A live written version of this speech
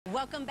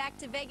Welcome back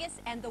to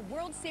Vegas and the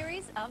World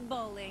Series of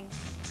Bowling.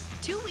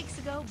 2 weeks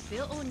ago,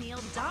 Bill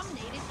O'Neill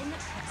dominated in the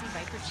Pepsi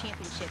Viper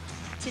Championship.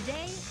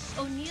 Today,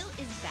 O'Neill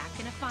is back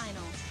in a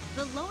final.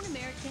 The lone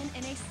American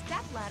in a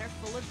stepladder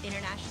full of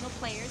international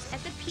players at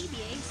the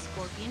PBA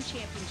Scorpion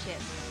Championship.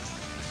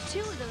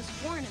 2 of those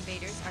foreign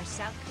invaders are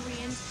South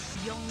Koreans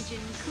Yong-Jin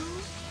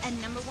and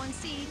 #1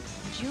 seed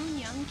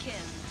Jun-Yung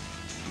Kim.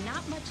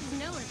 Not much is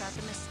known about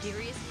the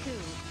mysterious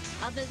Koo,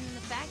 other than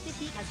the fact that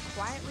he has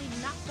quietly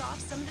knocked off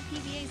some of the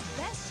PBA's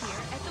best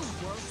here at the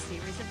World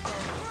Series of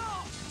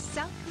Bowling.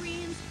 South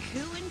Koreans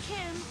Koo and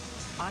Kim,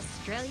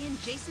 Australian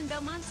Jason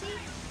Belmonte,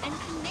 and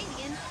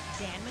Canadian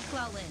Dan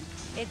Maclelland.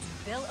 It's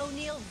Bill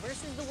O'Neill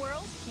versus the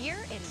world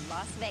here in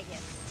Las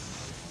Vegas.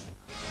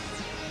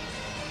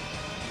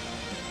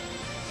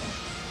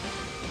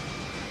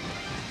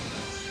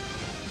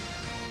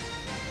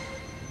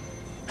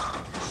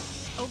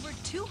 Over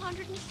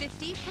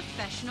 250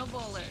 professional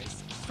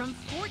bowlers from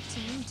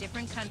 14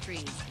 different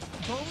countries,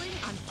 bowling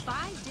on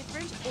 5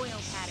 different oil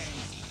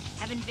patterns,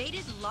 have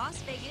invaded Las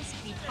Vegas to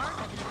be part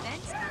of an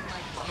event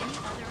unlike any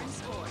other in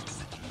sports.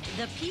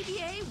 The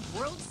PBA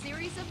World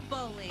Series of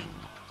Bowling.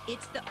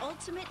 It's the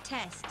ultimate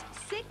test.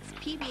 6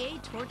 PBA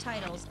Tour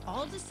titles,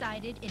 all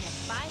decided in a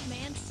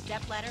 5-man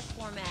stepladder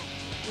format,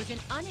 with an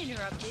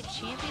uninterrupted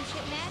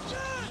championship match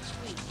each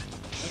week.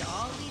 It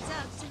all leads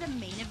up to the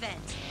main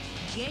event,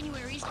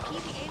 January's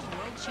PBA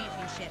World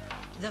Championship,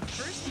 the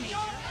first major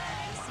of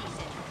the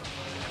season.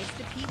 It's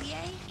the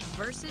PBA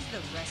versus the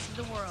rest of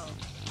the world.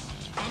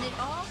 And it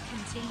all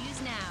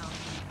continues now.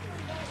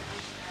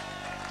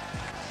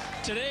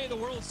 Today, the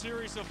World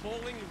Series of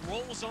Bowling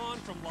rolls on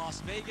from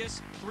Las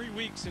Vegas, 3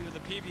 weeks into the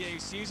PBA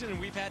season, and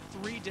we've had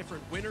 3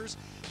 different winners.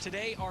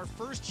 Today, our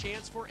first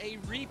chance for a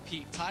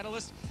repeat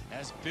titleist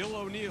as Bill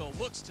O'Neill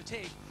looks to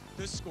take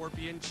the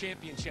Scorpion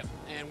Championship.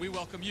 And we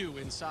welcome you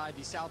inside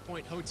the South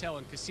Point Hotel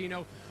and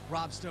Casino.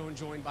 Rob Stone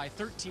joined by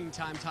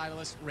 13-time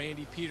titleist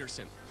Randy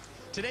Peterson.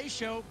 Today's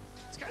show,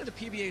 it's kind of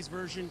the PBA's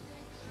version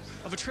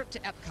of a trip to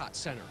Epcot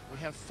Center. We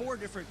have 4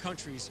 different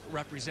countries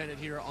represented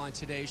here on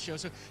today's show.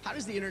 So how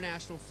does the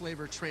international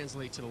flavor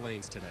translate to the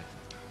lanes today?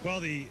 Well,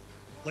 the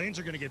lanes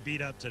are going to get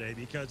beat up today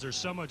because there's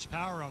so much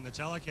power on the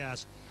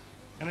telecast.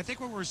 And I think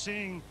what we're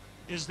seeing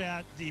is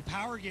that the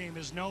power game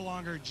is no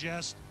longer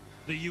just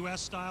the U.S.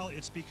 style,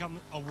 it's become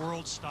a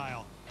world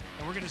style.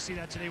 And we're going to see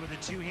that today with a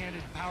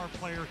 2-handed power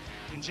player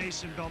in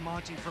Jason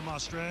Belmonte from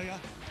Australia.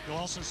 You'll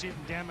also see it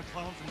in Dan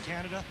Maclelland from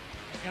Canada.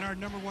 And our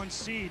 #1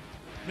 seed,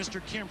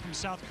 Mr. Kim from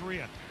South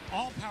Korea.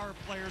 All power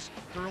players.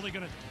 They're really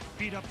going to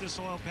beat up this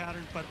oil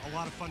pattern, but a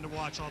lot of fun to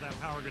watch all that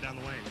power go down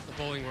the lane. The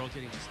bowling world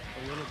getting just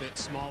a little bit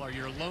smaller.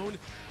 Your lone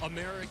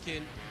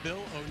American,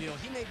 Bill O'Neill,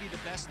 he may be the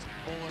best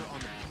bowler on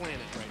the planet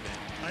right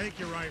now. I think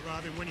you're right,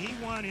 Robin. When he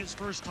won his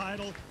first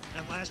title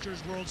at last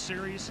year's World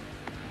Series,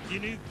 you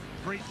knew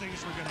great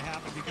things were going to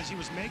happen because he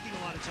was making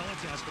a lot of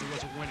telecasts, but he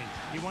wasn't winning.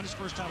 He won his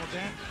first title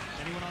then,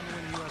 and he went on to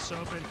win the U.S.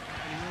 Open,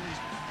 and he really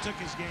took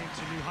his game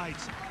to new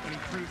heights, and he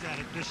proved that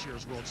at this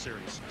year's World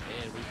Series.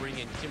 And we bring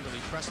in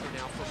Kimberly Presley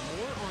now for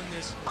more on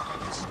this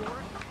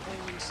historic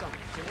bowling summit.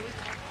 Kimberly?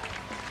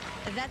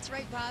 That's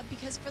right, Bob,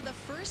 because for the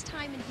first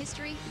time in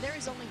history, there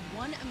is only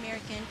one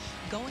American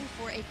going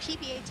for a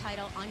PBA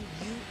title on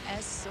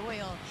U.S.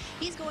 soil.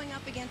 He's going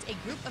up against a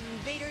group of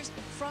invaders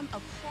from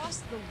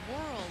across the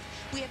world.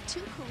 We have 2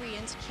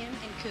 Koreans, Kim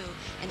and Koo,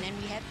 and then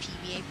we have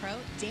PBA pro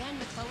Dan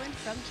Maclelland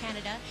from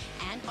Canada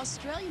and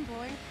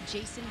Australian-born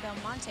Jason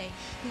Belmonte,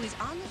 who is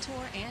on the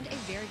tour and a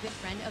very good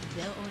friend of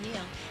Bill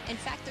O'Neill. In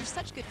fact, they're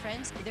such good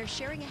friends, they're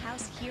sharing a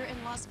house here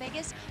in Las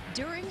Vegas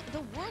during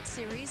the World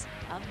Series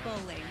of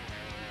Bowling.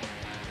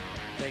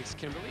 Thanks,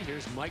 Kimberly.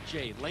 Here's Mike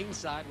J.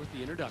 laneside with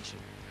the introduction.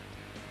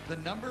 The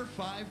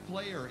 #5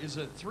 player is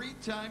a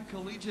 3-time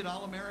collegiate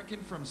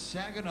All-American from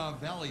Saginaw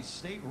Valley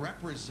State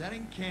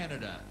representing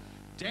Canada.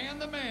 Dan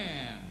the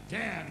Man,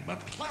 Dan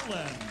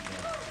Maclelland.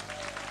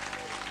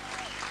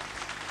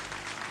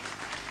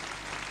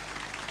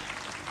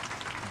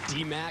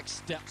 D-Mac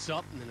steps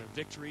up, and then a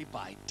victory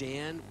by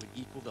Dan would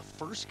equal the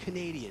first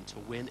Canadian to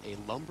win a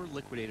Lumber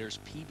Liquidators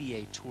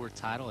PBA Tour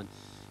title. And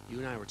you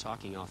and I were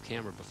talking off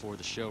camera before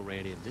the show,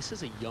 Randy, and this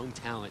is a young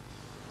talent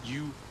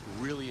you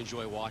really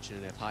enjoy watching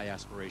and have high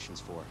aspirations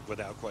for.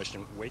 Without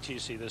question. Wait till you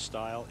see this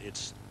style.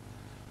 It's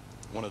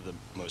one of the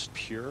most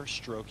pure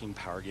stroking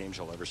power games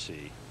you'll ever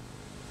see.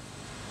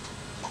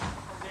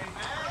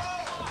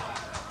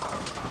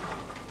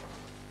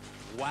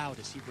 Wow,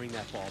 does he bring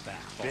that ball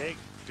back?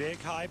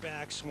 Big high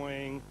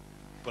backswing,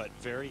 but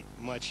very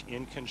much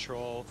in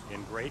control,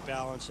 in great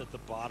balance at the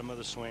bottom of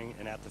the swing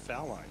and at the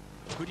foul line.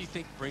 Who do you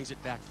think brings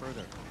it back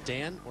further,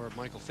 Dan or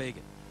Michael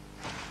Fagan?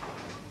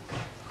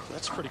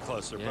 That's pretty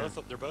close.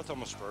 They're both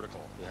almost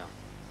vertical. Yeah.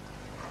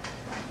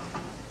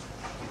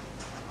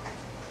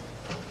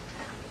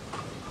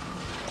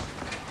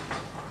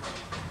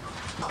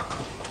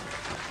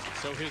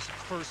 So his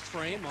first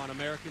frame on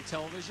American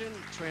television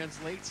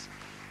translates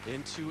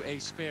into a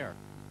spare.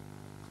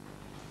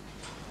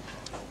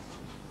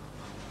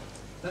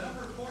 The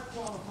number 4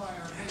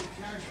 qualifier made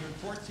charge from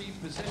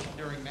 14th position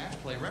during match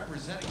play,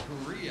 representing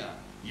Korea,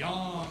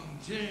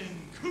 Yong-Jin.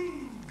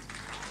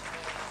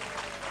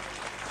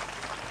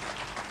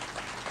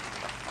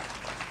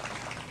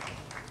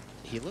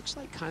 He looks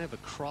like kind of a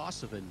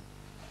cross of an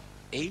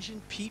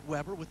Asian Pete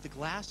Weber with the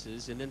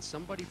glasses and then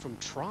somebody from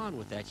Tron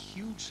with that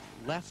huge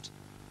left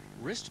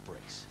wrist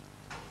brace.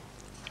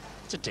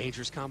 It's a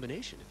dangerous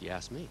combination, if you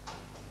ask me.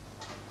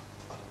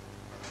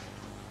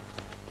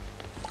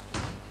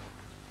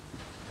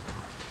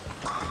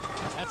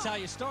 That's how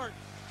you start.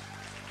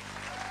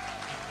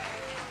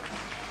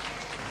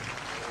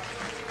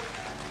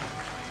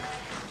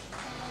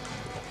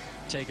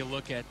 Take a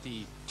look at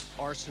the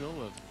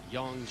arsenal of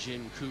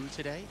Yong-Jin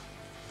today.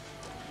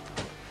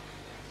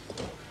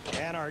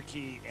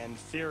 Anarchy and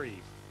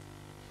Theory.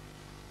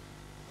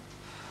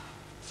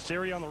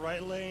 Theory on the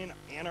right lane,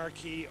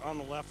 Anarchy on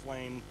the left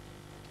lane,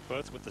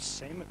 both with the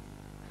same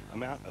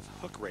amount of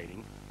hook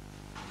rating.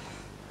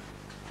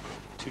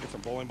 Two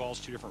different bowling balls,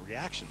 two different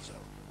reactions, though.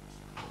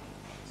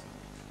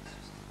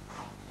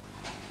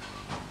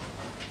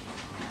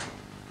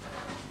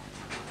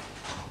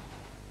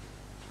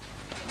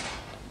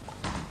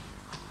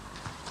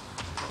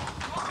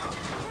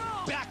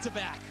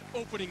 Back-to-back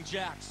opening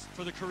jacks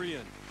for the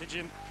Korean. Did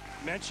you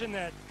mention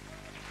that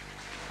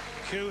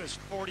Koo is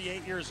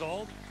 48 years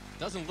old?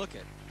 Doesn't look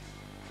it.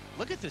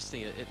 Look at this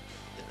thing.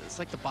 It's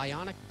like the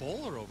bionic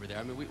bowler over there.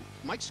 I mean,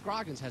 Mike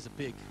Scroggins has a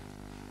big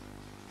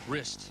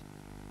wrist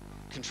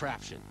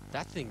contraption.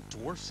 That thing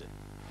dwarfs it.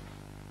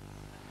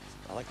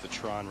 I like the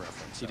Tron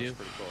reference. You do?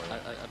 Pretty cool.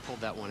 I pulled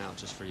that one out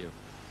just for you.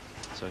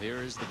 So here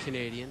is the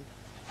Canadian,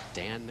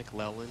 Dan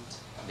Maclelland,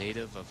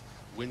 native of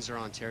Windsor,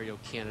 Ontario,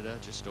 Canada,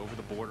 just over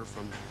the border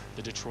from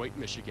the Detroit,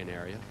 Michigan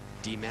area.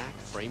 DMAC,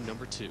 frame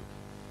number 2.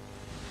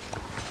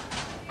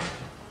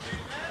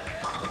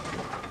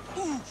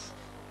 Oof!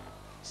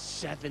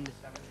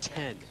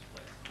 7-10.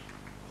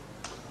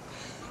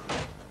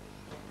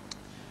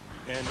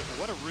 And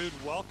what a rude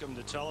welcome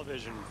to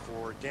television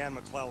for Dan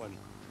Maclelland.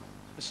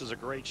 This is a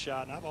great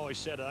shot, and I've always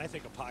said that I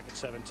think a pocket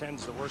 710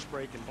 is the worst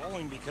break in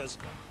bowling because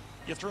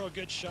you throw a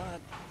good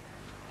shot,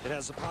 it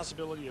has the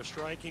possibility of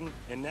striking,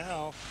 and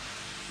now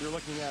you're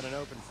looking at an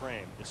open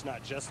frame. It's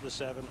not just the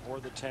 7 or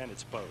the 10,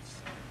 it's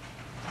both.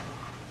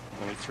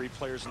 Only 3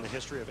 players in the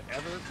history have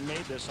ever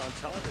made this on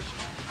television.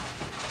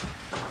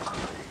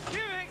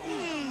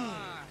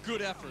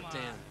 Good effort,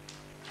 Dan.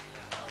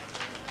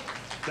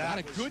 That Got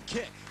a good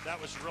kick.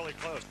 That was really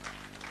close.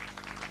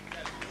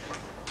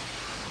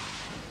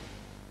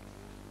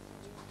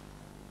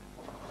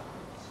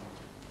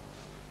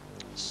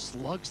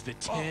 Slugs the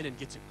 10 and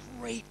gets a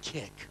great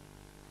kick.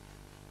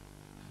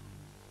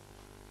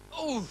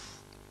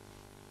 Oof.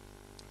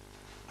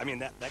 I mean,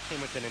 that came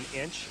within an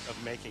inch of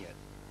making it.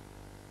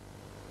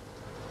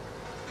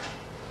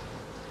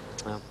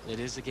 Well, it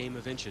is a game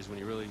of inches when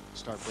you really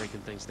start breaking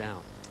things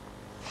down.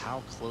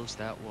 How close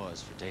that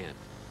was for Dan.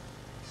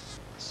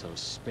 So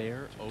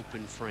spare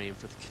open frame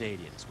for the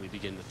Canadians. We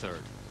begin the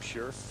third.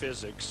 Pure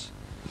physics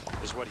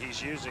is what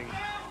he's using.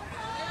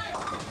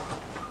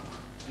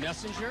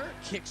 Messenger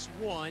kicks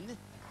 1.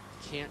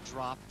 Can't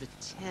drop the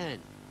 10.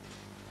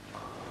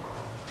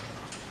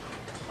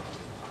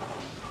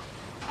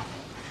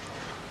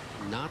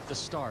 Not the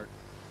start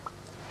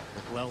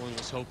Maclelland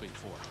was hoping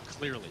for,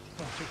 clearly.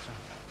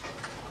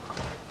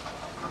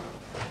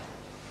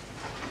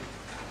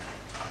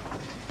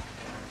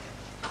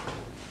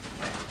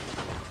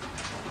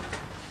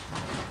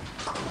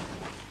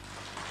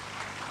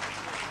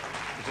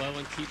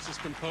 Maclelland keeps his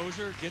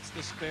composure, gets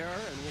the spare,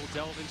 and we'll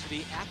delve into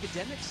the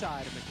academic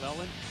side of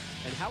Maclelland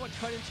and how it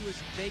cut into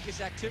his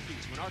Vegas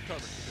activities when our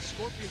coverage of the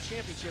Scorpion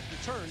Championship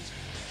returns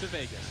to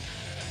Vegas.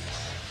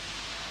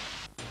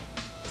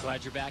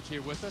 Glad you're back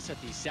here with us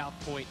at the South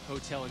Point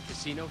Hotel and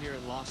Casino here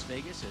in Las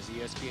Vegas as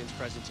ESPN's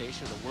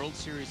presentation of the World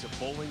Series of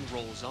Bowling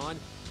rolls on.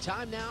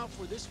 Time now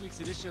for this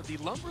week's edition of the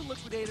Lumber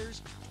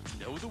Liquidators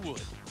Know the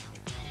Wood.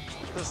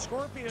 The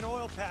Scorpion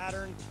oil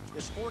pattern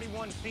is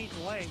 41 feet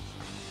in length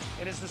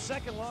and is the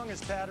second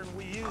longest pattern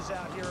we use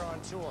out here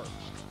on tour.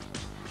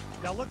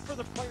 Now look for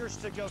the players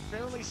to go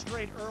fairly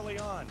straight early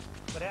on,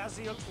 but as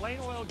the lane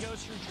oil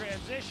goes through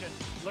transition,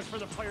 look for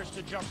the players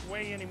to jump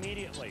way in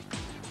immediately.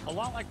 A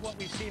lot like what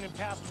we've seen in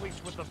past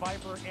weeks with the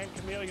Viper and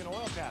Chameleon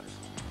oil patterns.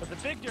 But the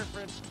big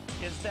difference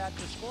is that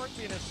the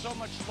Scorpion is so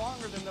much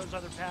longer than those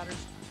other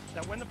patterns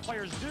that when the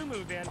players do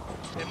move in,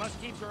 they must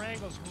keep their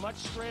angles much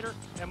straighter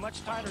and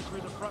much tighter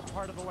through the front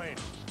part of the lane.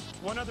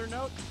 One other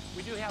note,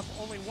 we do have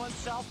only one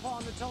southpaw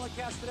on the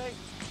telecast today,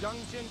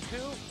 Yong-Jin.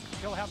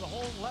 He'll have the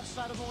whole left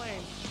side of the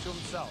lane to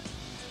himself.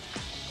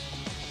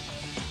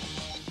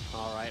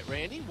 All right,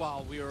 Randy,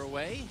 while we are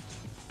away,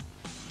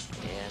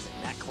 and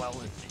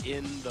Maclelland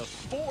in the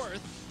 4th.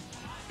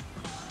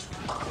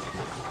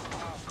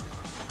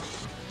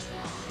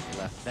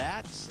 Left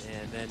that,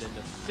 and then in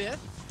the 5th,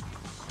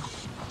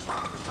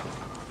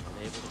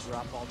 able to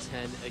drop all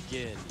 10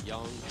 again.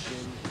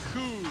 Yong-Jin,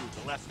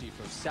 the lefty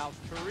from South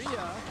Korea, getting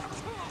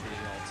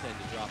all 10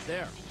 to drop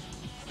there.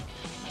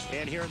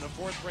 And here in the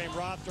fourth frame,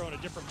 Rob throwing a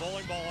different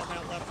bowling ball on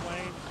that left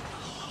lane.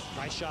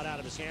 Nice shot out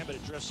of his hand, but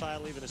it drifts high,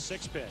 leaving a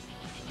 6-pin.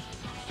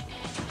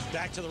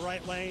 Back to the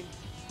right lane.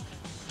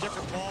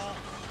 Different ball.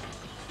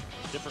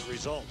 Different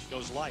result.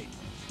 Goes light.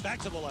 Back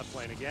to the left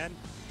lane again.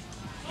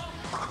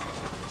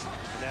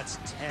 And that's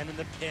 10 in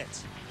the pit.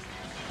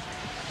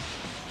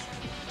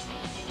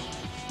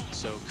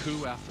 So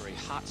Koo, after a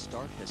hot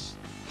start, has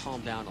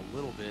calmed down a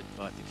little bit,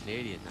 but the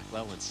Canadian,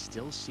 Maclelland,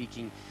 still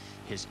seeking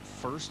his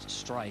first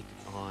strike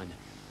on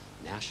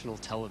national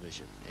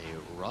television.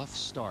 A rough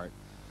start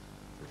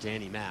for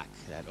Danny Mac.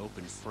 That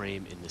open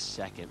frame in the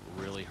second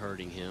really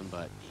hurting him,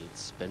 but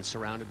he's been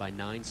surrounded by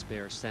 9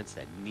 spares since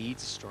that.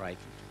 Needs a strike,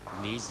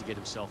 needs to get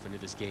himself into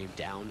this game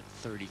down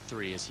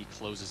 33 as he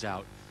closes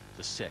out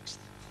the 6th.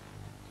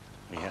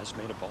 He has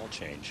made a ball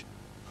change.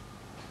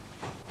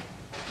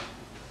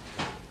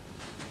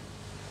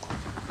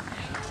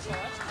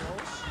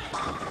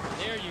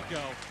 There you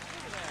go.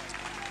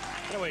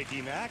 Get away,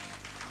 D-Mac.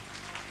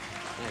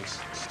 Nice.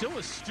 Still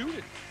a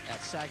student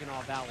at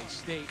Saginaw Valley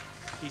State.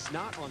 He's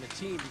not on the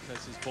team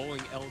because his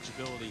bowling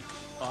eligibility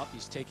up.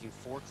 He's taking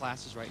 4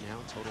 classes right now,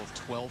 a total of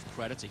 12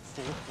 credits, a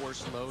full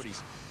course load.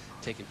 He's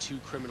taken 2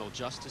 criminal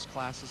justice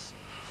classes,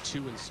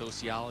 2 in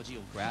sociology.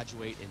 He'll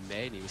graduate in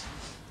May, and he was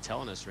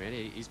telling us,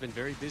 Randy, he's been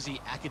very busy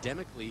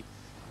academically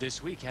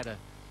this week. Had a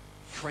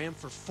cram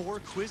for 4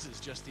 quizzes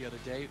just the other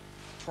day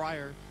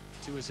prior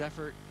to his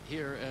effort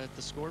here at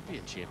the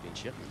Scorpion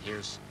Championship. And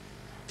here's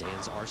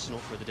Dan's arsenal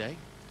for the day.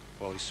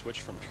 Well, he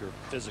switched from pure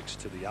physics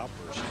to the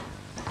outburst.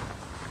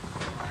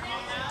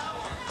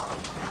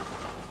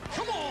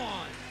 Come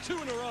on!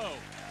 2 in a row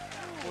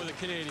for the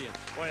Canadian.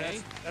 Boy,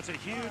 okay? that's a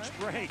huge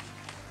break.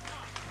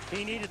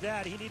 He needed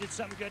that. He needed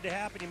something good to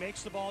happen. He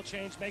makes the ball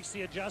change, makes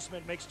the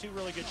adjustment, makes 2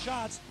 really good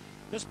shots.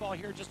 This ball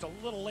here just a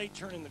little late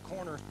turning the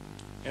corner.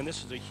 And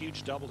this is a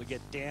huge double to get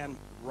Dan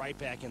right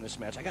back in this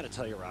match. I got to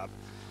tell you, Rob,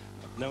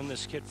 I've known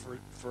this kid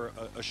for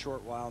a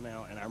short while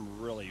now, and I'm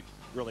really,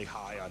 really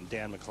high on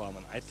Dan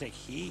Maclelland. I think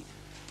he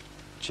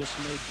just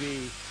may be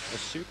a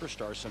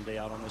superstar someday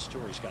out on this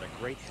tour. He's got a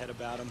great head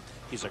about him.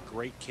 He's a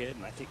great kid,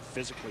 and I think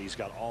physically he's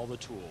got all the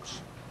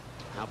tools.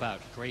 How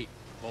about great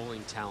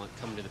bowling talent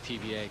coming to the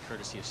PBA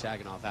courtesy of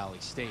Saginaw Valley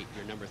State?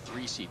 Your number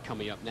 3 seed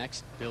coming up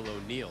next, Bill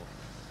O'Neill,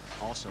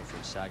 also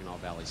from Saginaw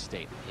Valley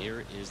State.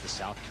 Here is the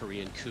South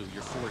Korean Koo,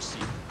 your 4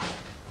 seed.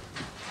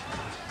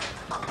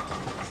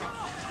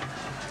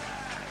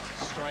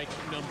 Strike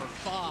number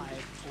 5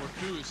 for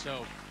Koo.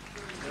 So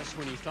just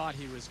when he thought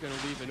he was going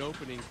to leave an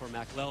opening for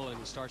Maclelland,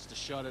 he starts to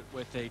shut it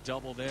with a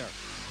double there.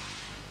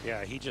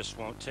 Yeah, he just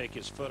won't take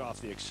his foot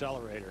off the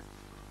accelerator.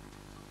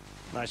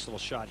 Nice little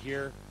shot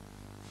here.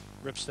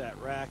 Rips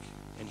that rack,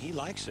 and he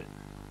likes it.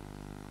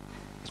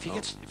 If he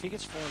gets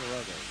 4 in a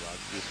row there, Rod,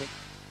 do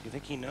you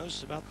think he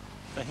knows about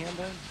the ham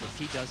bone? If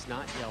he does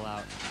not yell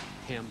out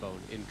ham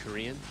bone in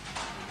Korean,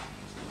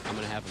 I'm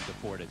going to have him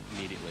deported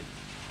immediately.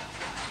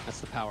 That's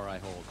the power I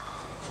hold.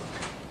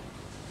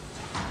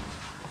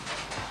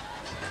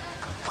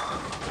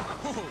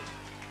 Whoa.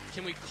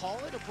 Can we call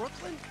it a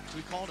Brooklyn? Do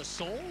we call it a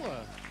Seoul?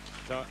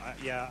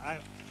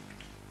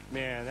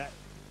 Man, that.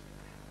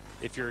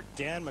 If you're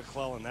Dan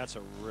Maclelland, that's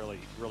a really,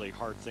 really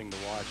hard thing to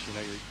watch. You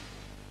know,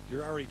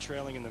 you're already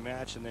trailing in the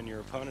match, and then your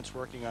opponent's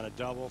working on a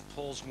double,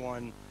 pulls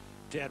one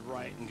dead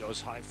right, and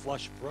goes high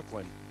flush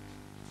Brooklyn.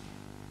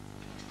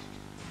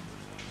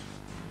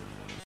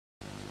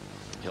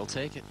 He'll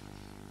take it.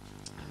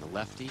 And the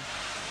lefty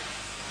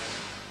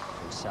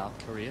from South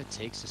Korea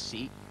takes a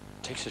seat.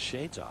 Takes the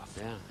shades off.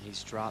 Yeah,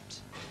 he's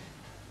dropped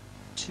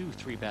 2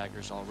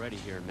 3-baggers already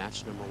here in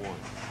match number 1.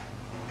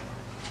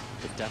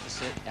 The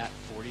deficit at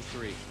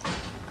 43.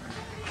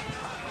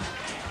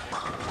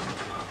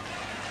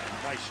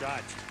 Nice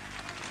shot.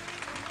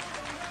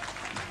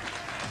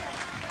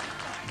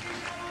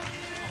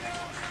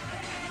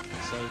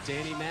 So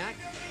Danny Mac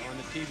on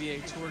the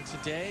PBA tour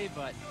today,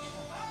 but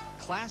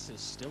classes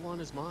still on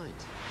his mind.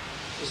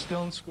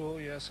 Still in school,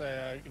 yes.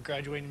 I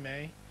graduate in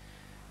May.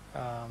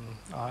 I'll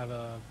have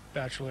a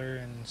bachelor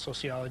in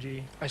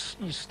sociology. I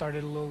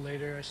started a little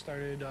later. I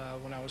started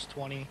when I was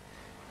 20.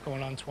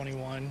 Going on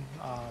 21.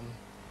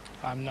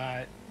 I'm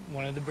not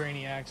one of the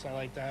brainiacs. I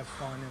like to have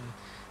fun and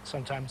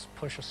sometimes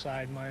push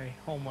aside my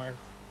homework.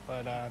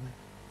 But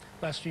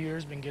last few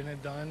years, been getting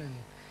it done and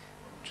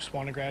just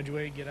want to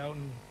graduate, get out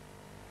and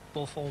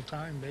bowl full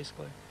time,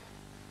 basically.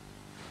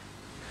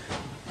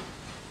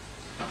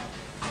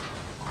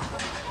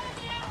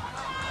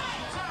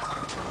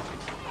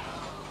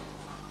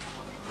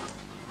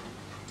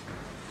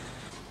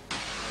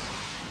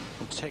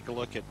 Take a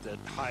look at the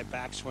high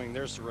backswing.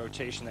 There's the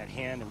rotation, that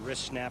hand and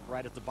wrist snap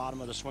right at the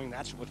bottom of the swing.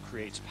 That's what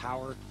creates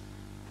power.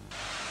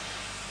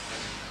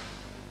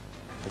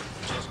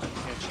 Just a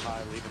pinch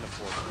high, leaving the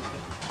fourth.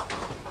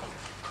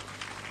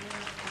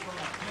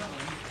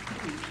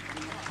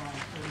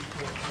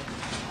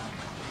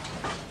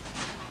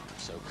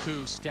 So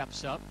Koo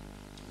steps up,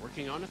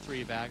 working on a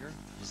 3-bagger.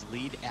 His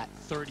lead at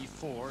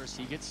 34 as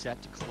he gets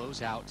set to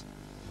close out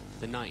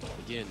the 9th.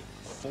 Again,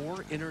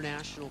 4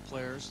 international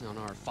players on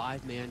our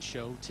 5-man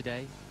show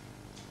today.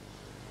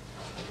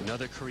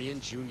 Another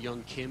Korean,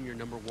 Jun-Yung Kim, your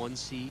 #1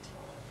 seed.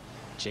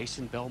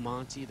 Jason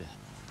Belmonte, the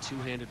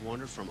two-handed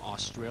wonder from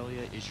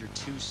Australia, is your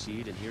 2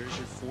 seed. And here's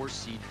your 4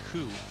 seed,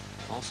 Koo,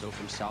 also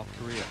from South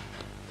Korea.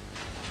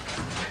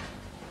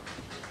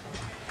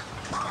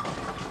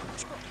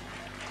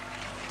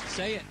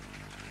 Say it.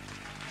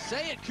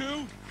 Say it,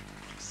 Koo.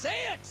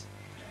 Say it.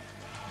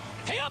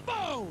 Ham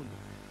bone.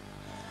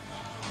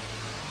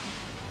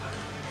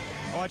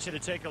 I want you to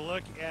take a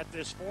look at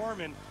this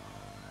form, and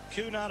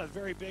Koo, not a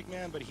very big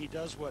man, but he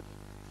does what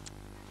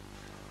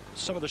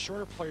some of the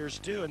shorter players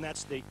do, and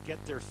that's they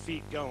get their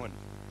feet going.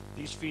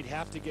 These feet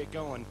have to get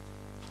going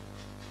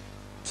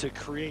to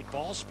create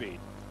ball speed.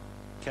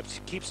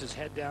 Keeps his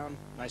head down,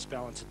 nice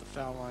balance at the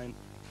foul line,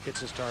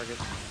 hits his target.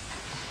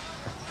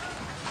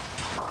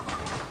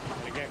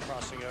 And again,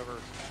 crossing over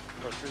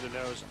or through the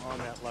nose on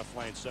that left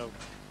lane. So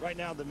right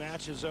now the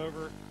match is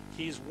over.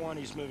 He's won,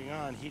 he's moving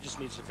on. He just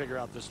needs to figure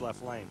out this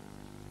left lane.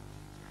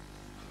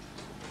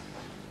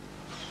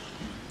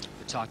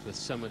 We talked with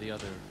some of the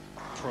other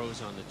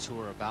pros on the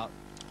tour about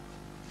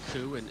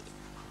Koo, and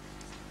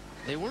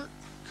they weren't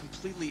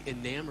completely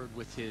enamored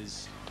with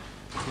his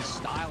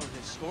style and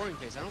his scoring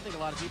pace. I don't think a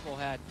lot of people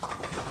had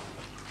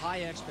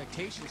high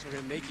expectations for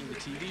him making the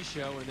TV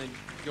show and then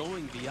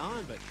going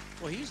beyond, but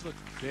well, he's looked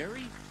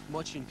very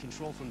much in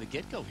control from the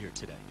get-go here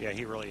today. Yeah,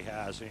 he really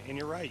has. And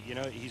you're right, you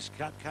know, he's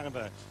got kind of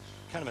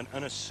an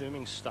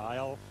unassuming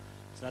style.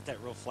 It's not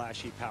that real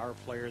flashy power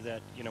player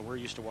that, you know, we're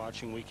used to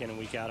watching week in and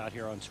week out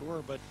here on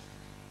tour, but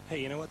hey,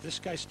 you know what? This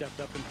guy stepped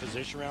up in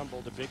position round,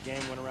 bowled a big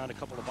game, went around a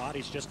couple of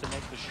bodies just to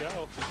make the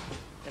show,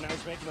 and now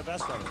he's making the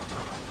best of it.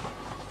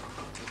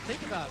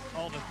 Think about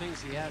all the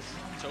things he has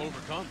to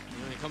overcome.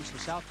 You know, he comes from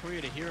South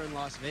Korea to here in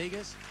Las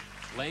Vegas.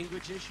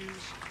 Language issues,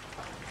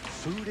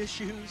 food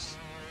issues,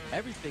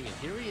 everything. And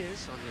here he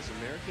is on his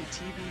American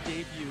TV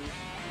debut,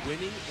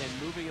 winning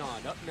and moving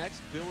on. Up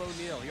next, Bill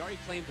O'Neill. He already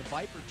claimed the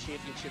Viper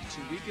Championship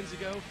 2 weekends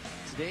ago.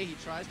 Today, he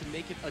tries to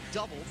make it a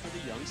double for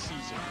the young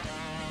Caesar.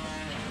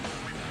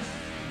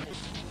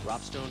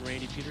 Rob Stone,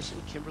 Randy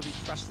Peterson, Kimberly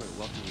Pressler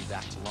welcome you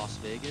back to Las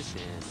Vegas,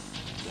 and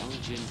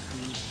Yong-Jin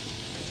Koo's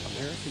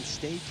American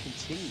stay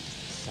continues.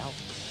 South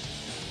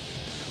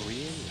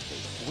Korean with a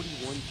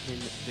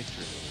 41-pin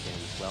victory in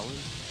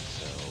Maclelland.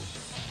 So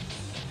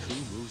Koo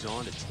moves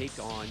on to take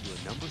on your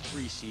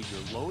 #3 seed,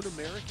 your lone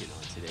American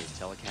on today's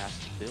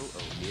telecast, Bill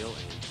O'Neill,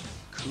 and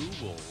Koo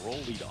will roll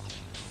lead off.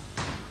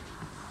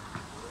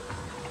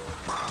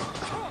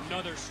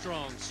 Another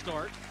strong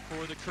start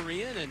for the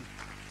Korean, and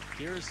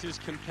here's his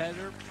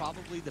competitor,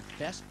 probably the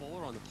best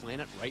bowler on the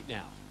planet right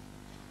now.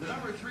 The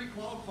 #3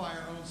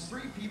 qualifier owns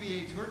 3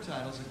 PBA Tour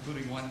titles,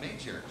 including 1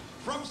 major.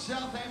 From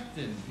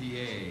Southampton,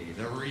 PA,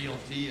 the real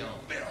deal,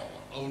 Bill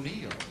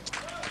O'Neill.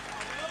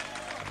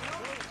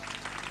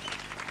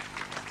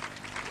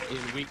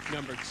 In week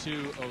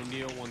 #2,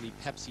 O'Neill won the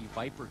Pepsi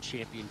Viper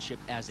Championship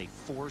as a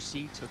 4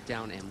 seed, took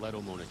down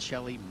Amleto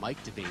Monicelli,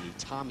 Mike Devaney,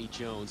 Tommy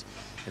Jones,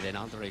 and then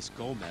Andres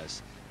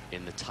Gomez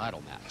in the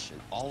title match.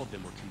 And all of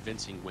them were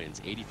convincing wins: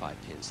 85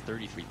 pins,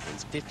 33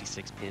 pins,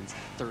 56 pins,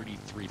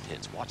 33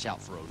 pins. Watch out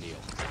for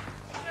O'Neill.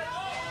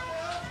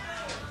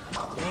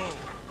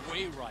 Whoa,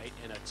 way right,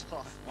 and a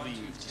tough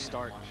lead to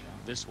start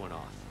this one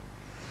off.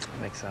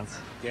 Makes sense.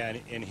 Yeah,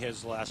 and in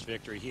his last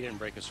victory, he didn't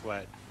break a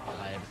sweat.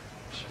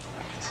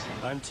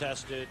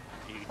 Untested,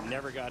 he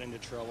never got into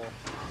trouble,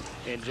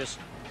 and just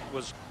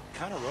was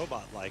kind of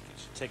robot-like.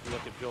 Take a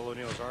look at Bill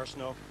O'Neill's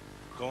arsenal,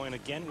 going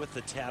again with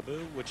the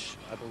Taboo, which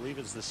I believe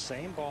is the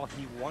same ball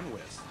he won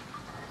with.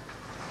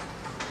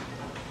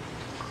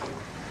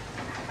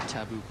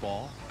 Taboo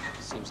ball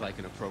seems like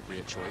an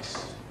appropriate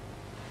choice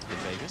in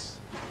Vegas.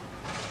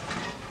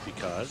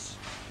 Because?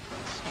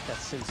 It's got that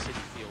Sin City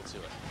feel to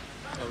it.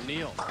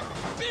 O'Neill,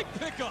 big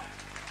pickup.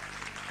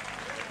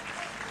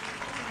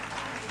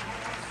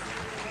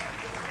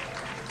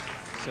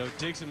 So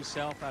digs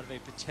himself out of a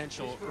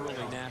potential early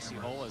nasty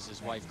hole as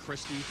his wife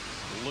Christy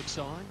looks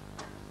on.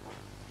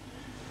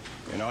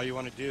 And all you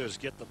want to do is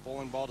get the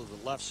bowling ball to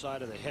the left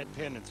side of the head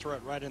pin and throw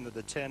it right into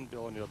the 10.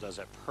 Bill O'Neill does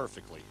that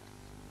perfectly.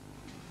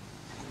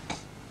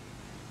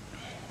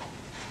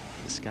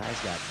 This guy's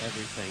got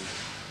everything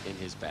in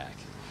his bag,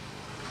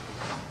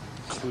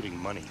 including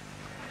money.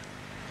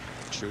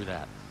 True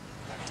that.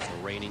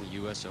 The reigning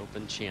U.S.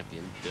 Open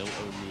champion, Bill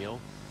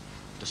O'Neill,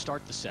 to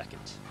start the second.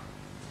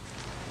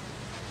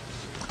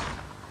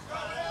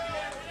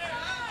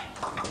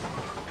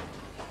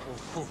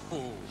 Oh,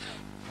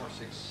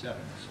 4-6-7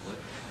 split.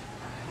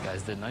 You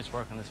guys did nice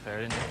work on this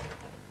pair, didn't you?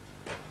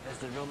 You guys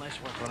did real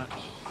nice work on it.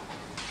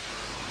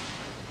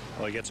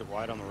 Well, he gets it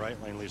wide on the right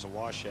lane, leaves a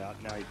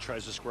washout. Now he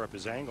tries to square up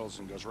his angles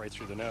and goes right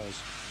through the nose.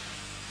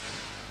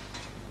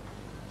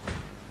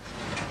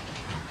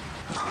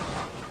 And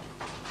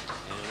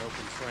an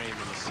open frame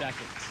in the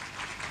second.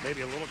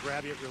 Maybe a little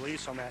grabby at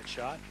release on that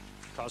shot.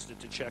 Caused it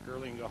to check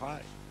early and go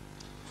high.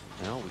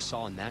 Well, we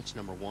saw in match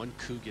 #1,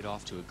 Koo get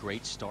off to a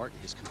great start.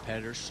 His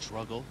competitors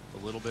struggle a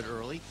little bit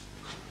early.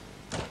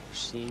 We're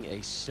seeing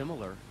a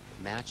similar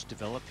match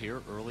develop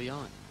here early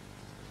on.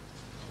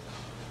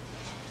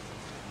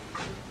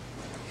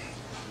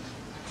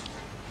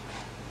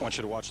 I want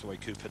you to watch the way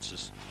Koo puts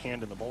his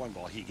hand in the bowling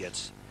ball. He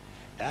gets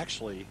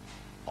actually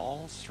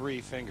all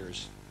 3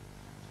 fingers,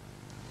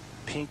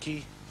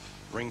 pinky,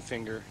 ring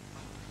finger,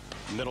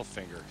 middle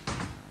finger,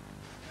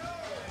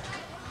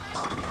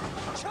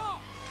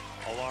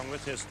 along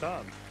with his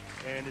thumb.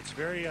 And it's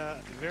very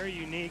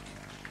unique,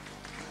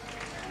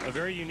 a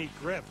very unique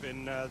grip.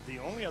 And the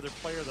only other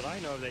player that I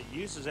know that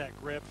uses that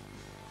grip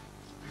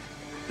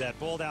that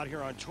bowled out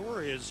here on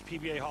tour is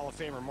PBA Hall of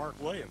Famer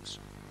Mark Williams.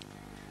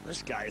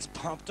 This guy is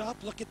pumped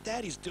up. Look at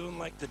that. He's doing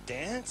like the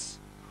dance.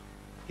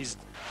 He's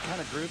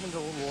kind of grooving to a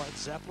little Led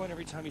Zeppelin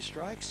every time he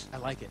strikes. I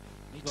like it.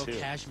 Me A little too.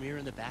 cashmere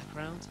in the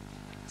background.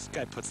 This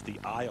guy puts the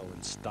aisle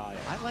in style.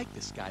 I like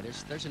this guy.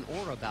 There's an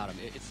aura about him.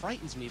 It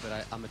frightens me,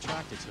 but I'm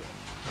attracted to him.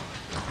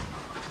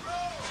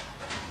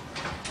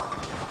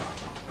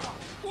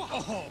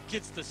 Whoa!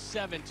 Gets the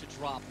 7 to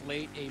drop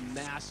late. A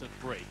massive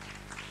break.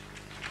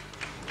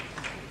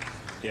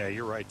 Yeah,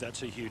 you're right.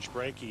 That's a huge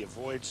break. He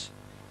avoids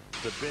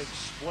the big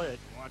split.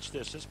 Watch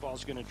this. This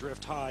ball's going to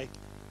drift high.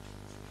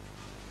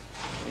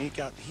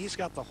 He's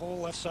got the whole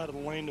left side of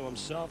the lane to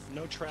himself.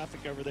 No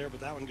traffic over there, but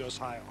that one goes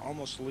high,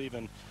 almost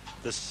leaving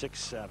the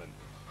 6-7.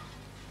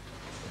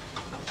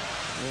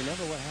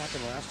 Remember what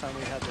happened last time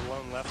we had the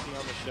lone lefty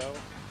on the show?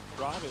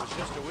 Rob, it was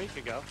just a week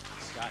ago.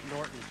 Scott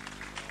Norton.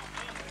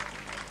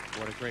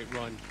 What a great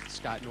run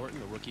Scott Norton,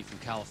 the rookie from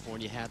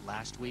California, had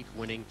last week,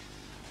 winning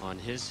on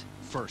his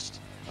first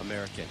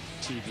American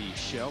TV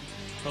show.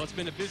 Well, it's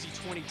been a busy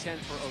 2010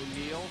 for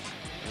O'Neill,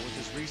 and with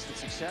his recent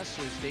success,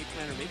 so his day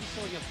planner may be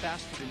filling up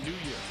fast for the new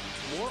year.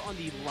 More on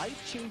the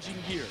life-changing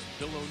year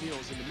Bill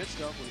O'Neill is in the midst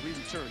of when we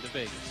return to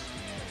Vegas.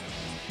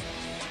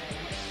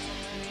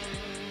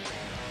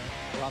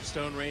 Rob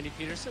Stone, Randy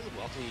Peterson,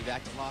 welcoming you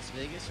back to Las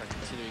Vegas. Our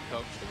continuing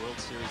coach of the World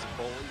Series of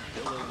Bowling,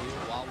 Bill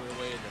O'Neill, while we're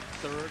away in the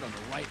 3rd on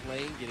the right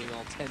lane, getting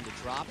all 10 to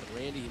drop. And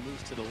Randy, he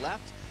moves to the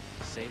left.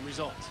 Same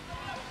result.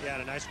 Yeah,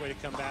 and a nice way to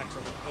come back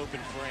from an open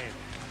frame.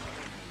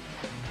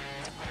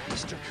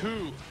 Mr.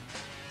 Koo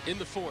in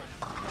the 4th.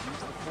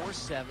 Used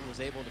the 4-7, was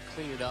able to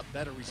clean it up.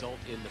 Better result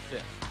in the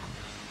 5th.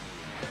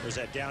 There's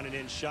that down and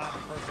in shot.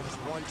 Perfect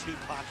 1-2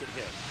 pocket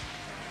hit.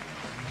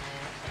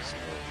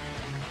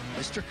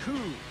 Mr. Koo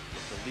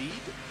with the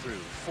lead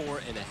through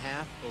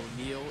 4.5.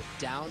 O'Neill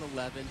down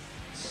 11.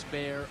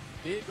 Spare.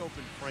 Big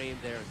open frame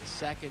there in the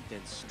 2nd.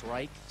 Then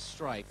strike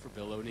for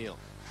Bill O'Neill.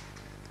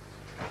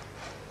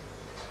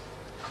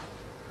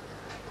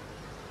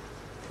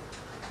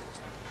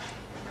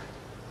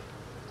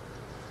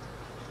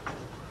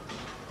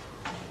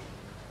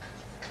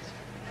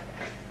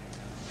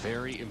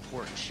 Very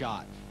important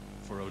shot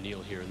for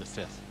O'Neill here in the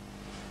 5th.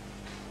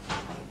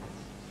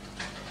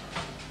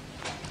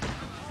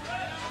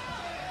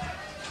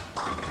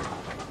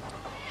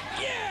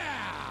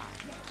 Yeah!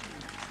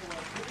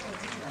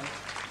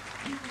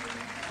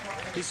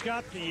 He's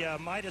got the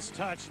Midas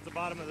touch at the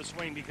bottom of the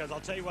swing, because I'll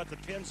tell you what, the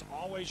pins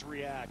always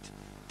react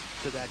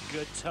to that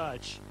good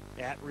touch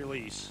at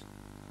release.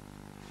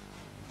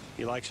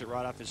 He likes it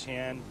right off his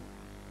hand,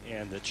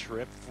 and the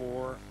trip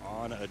 4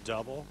 on a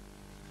double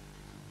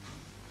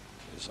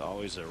is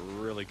always a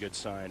really good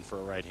sign for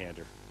a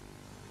right-hander.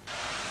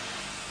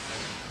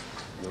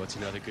 You know what's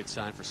another good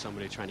sign for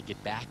somebody trying to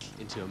get back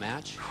into a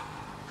match?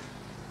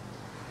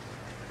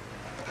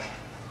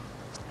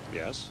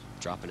 Yes.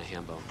 Dropping a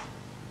ham bone.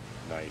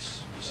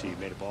 Nice. You see, he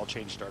made a ball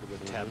change, started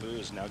with taboo,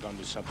 is now going to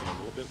do something a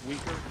little bit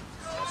weaker.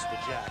 That's the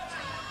jack.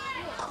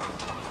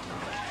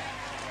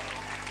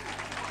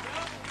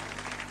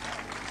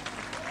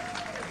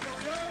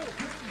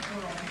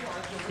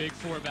 Big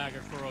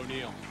 4-bagger for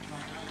O'Neill.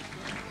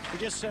 We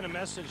just sent a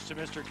message to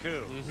Mr.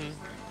 Koo. And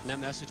that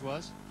message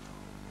was?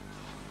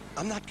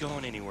 I'm not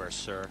going anywhere,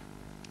 sir.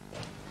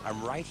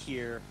 I'm right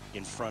here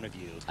in front of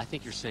you. I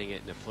think you're saying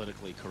it in a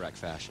politically correct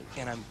fashion.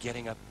 And I'm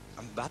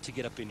about to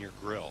get up in your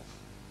grill.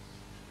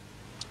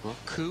 Well,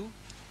 Koo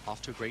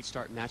off to a great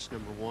start in match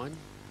number 1. We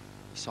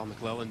saw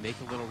Maclelland make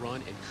a little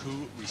run, and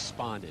Koo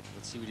responded.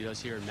 Let's see what he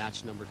does here in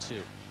match number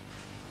 2.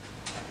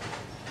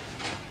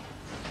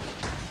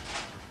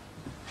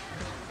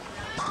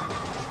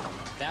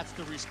 That's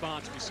the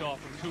response we saw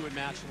from Koo in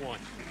match 1.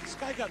 This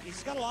guy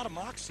he's got a lot of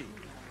moxie.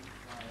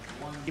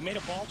 He made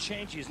a ball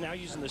change. He's now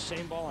using the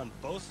same ball on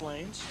both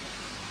lanes.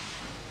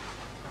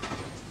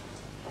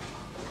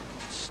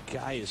 This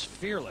guy is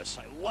fearless.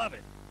 I love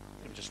it.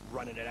 I'm just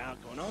running it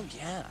out, going, oh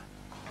yeah,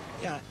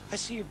 yeah. I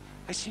see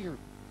your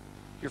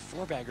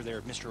 4-bagger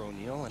there, Mr.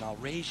 O'Neill, and I'll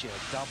raise you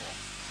a double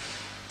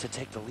to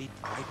take the lead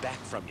right back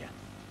from you.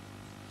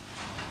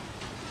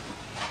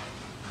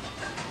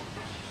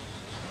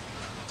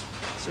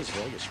 This is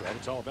Vegas, right?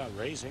 It's all about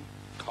raising,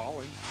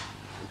 calling,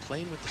 and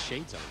playing with the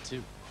shades on,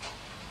 too.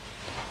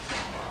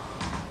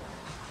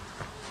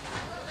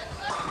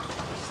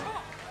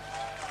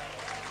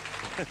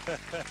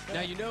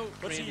 Now, you know,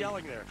 what's Randy, he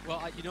yelling there?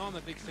 Well, you know I'm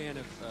a big fan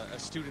of a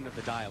student of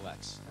the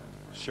dialects.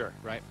 Sure.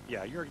 Right?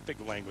 Yeah, you're a big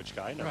language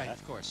guy. I know right, that.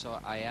 Of course. So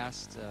I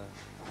asked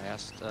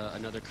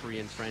another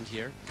Korean friend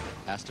here,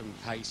 asked him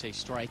how you say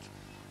strike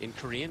in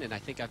Korean, and I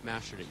think I've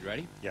mastered it. You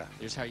ready? Yeah.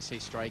 Here's how you say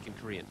strike in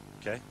Korean.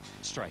 Okay.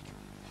 Strike.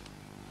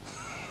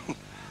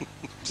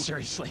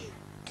 Seriously.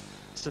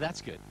 So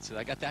that's good. So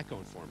I got that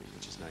going for me,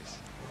 which is nice.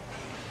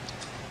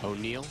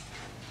 O'Neal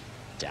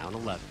down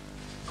 11.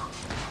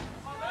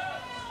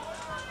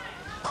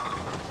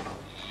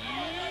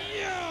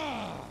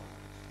 Yeah!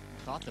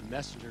 Thought the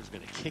messenger was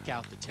going to kick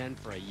out the 10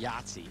 for a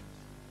Yahtzee.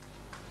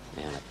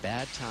 And a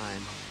bad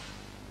time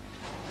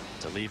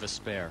to leave a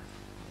spare.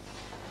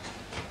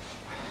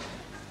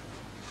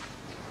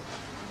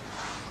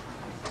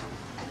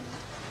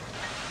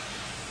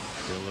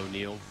 Bill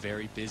O'Neal,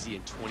 very busy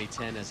in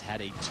 2010, has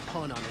had a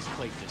ton on his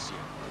plate this year.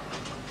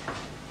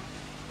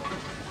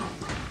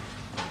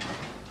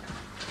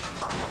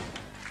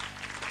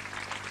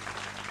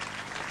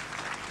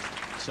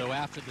 So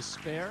after the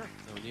spare,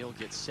 O'Neal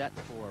gets set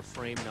for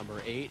frame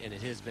number 8, and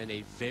it has been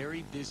a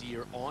very busy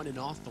year on and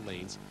off the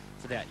lanes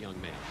for that young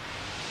man.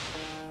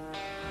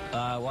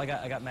 Well, I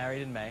got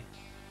married in May,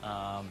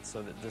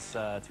 so this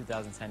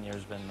 2010 year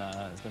has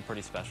been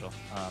pretty special.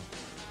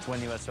 To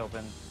win the U.S.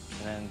 Open,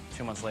 and then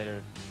 2 months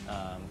later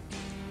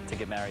to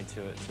get married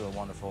to a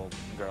wonderful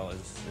girl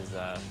is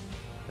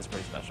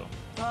pretty special.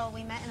 Well,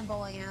 we met in a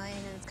bowling alley,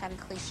 and it's kind of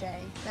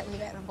cliche that we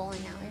met in a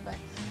bowling alley, but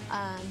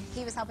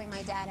he was helping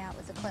my dad out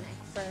with a clinic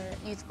for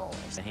youth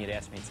bowlers. And he had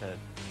asked me to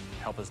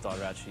help his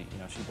daughter out. She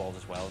bowled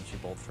as well, and she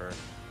bowled for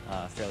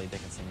Fairleigh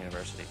Dickinson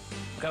University.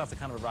 Got off to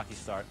kind of a rocky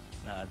start.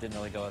 Didn't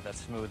really go that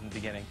smooth in the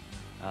beginning.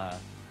 I'm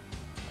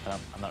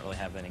not really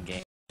having any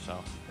game,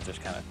 so it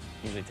just kind of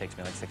usually takes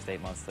me like 6 to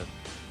 8 months to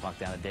lock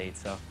down a date.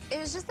 So it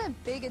was just a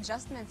big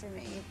adjustment for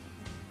me,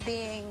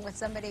 being with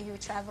somebody who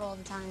traveled all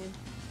the time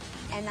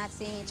and not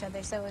seeing each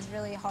other. So it was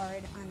really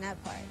hard on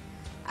that part.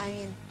 I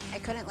mean, I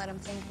couldn't let him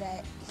think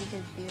that he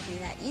could be with me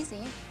that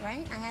easy,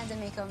 right? I had to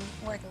make him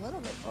work a little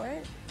bit for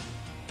it.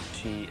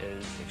 She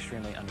is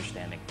extremely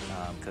understanding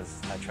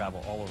because I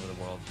travel all over the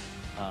world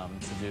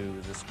to do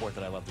the sport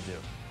that I love to do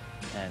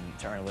and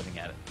to earn a living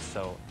at it.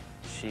 So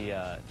she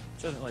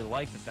doesn't really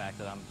like the fact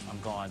that I'm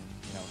gone,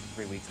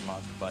 3 weeks a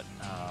month, but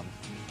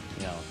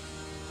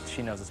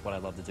she knows it's what I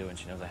love to do, and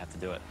she knows I have to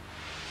do it.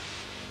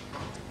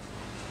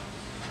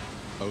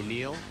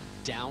 O'Neal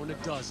down a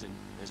dozen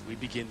as we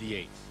begin the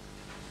 8th.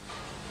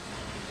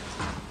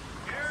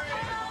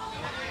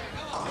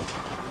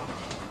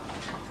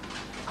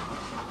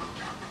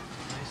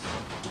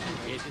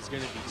 It is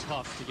going to be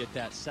tough to get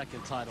that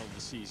second title of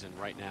the season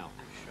right now.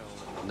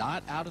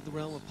 Not out of the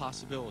realm of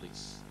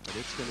possibilities, but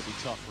it's going to be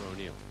tough for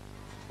O'Neal.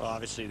 Well,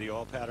 obviously the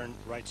oil pattern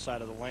right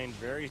side of the lane,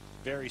 very,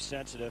 very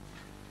sensitive.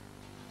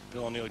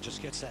 Bill O'Neal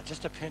just gets that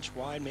just a pinch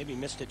wide, maybe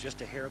missed it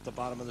just a hair at the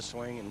bottom of the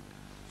swing, and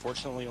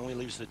fortunately only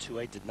leaves the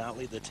 2-8, did not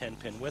leave the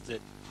 10-pin with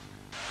it.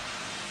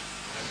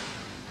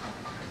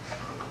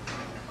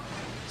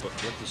 But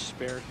with the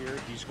spare here,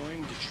 he's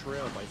going to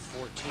trail by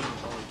 14.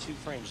 Only 2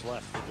 frames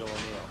left for Bill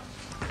O'Neal.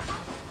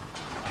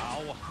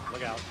 Ow,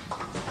 look out.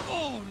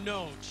 Oh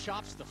no,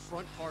 chops the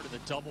front part of the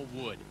double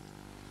wood.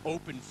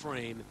 Open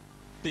frame,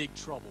 big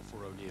trouble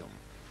for O'Neal.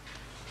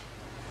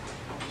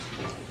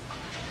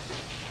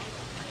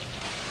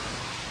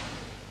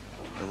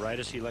 And right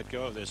as he let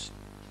go of this,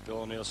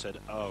 Bill O'Neal said,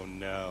 oh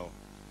no.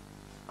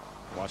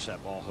 Watch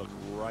that ball hook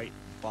right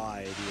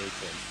by the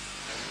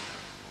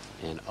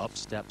 8-pin. And up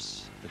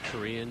steps the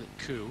Korean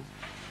Koo,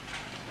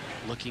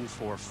 looking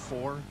for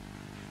 4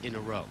 in a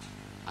row.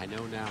 I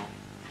know now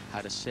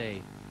how to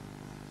say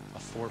a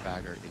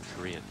 4-bagger in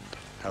Korean.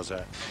 How's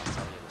that? I'll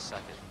tell you in a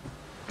second.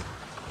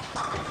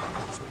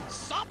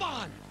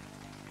 Saban!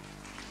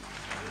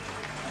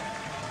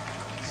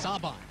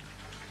 Saban.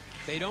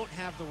 They don't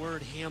have the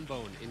word ham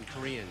bone in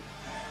Korean,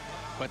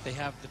 but they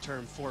have the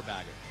term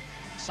 4-bagger.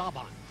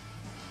 Saban.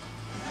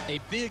 A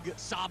big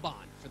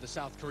Saban for the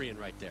South Korean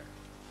right there,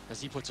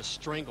 as he puts a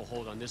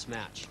stranglehold on this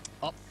match.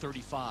 Up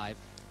 35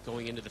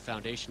 going into the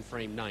foundation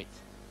frame 9th.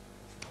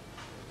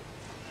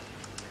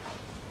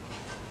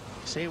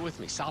 Say it with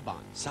me,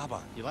 Saban.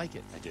 Saban. You like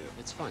it? I do.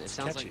 It's fun. It It's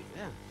sounds catchy. like,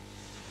 yeah.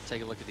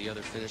 Take a look at the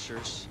other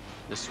finishers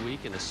this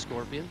week in the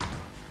Scorpion. Boy,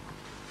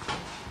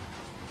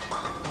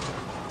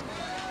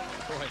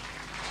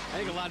 I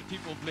think a lot of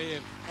people may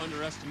have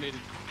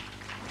underestimated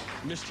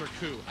Mr.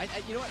 Koo.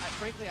 You know what?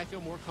 Frankly, I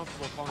feel more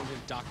comfortable calling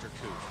him Dr.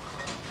 Koo.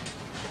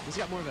 He's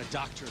got more of a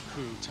Dr.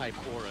 Koo type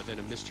aura than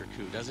a Mr.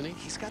 Koo, doesn't he?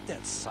 He's got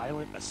that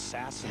silent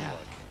assassin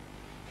look.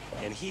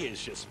 And he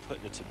is just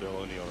putting it to Bill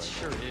O'Neal right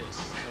Sure now. is.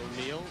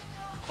 O'Neal,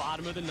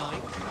 bottom of the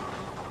 9th,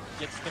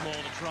 gets them all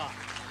to drop.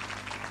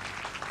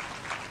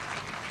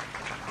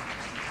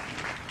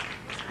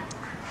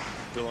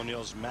 Bill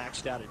O'Neal's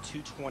maxed out at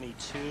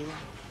 222.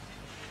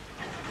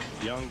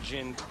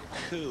 Yong-Jin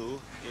Koo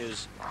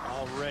is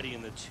already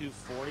in the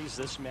 240s.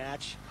 This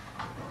match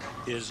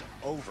is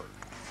over.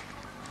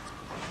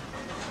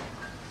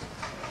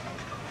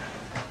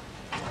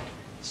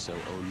 So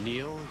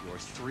O'Neal, your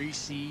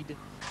 3-seed,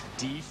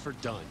 D for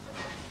done.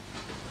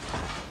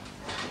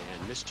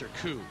 And Mr.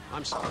 Koo,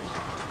 I'm sorry,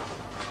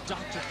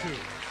 Dr. Koo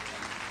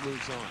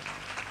moves on.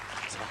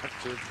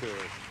 Dr.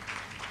 Koo.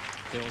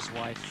 Bill's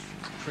wife,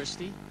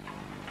 Christy.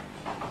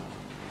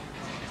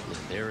 And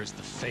there is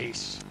the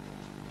face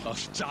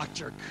of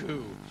Dr.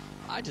 Koo.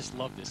 I just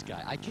love this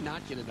guy. I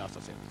cannot get enough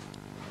of him.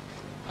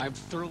 I'm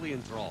thoroughly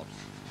enthralled.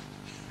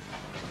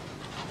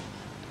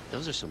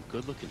 Those are some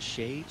good-looking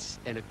shades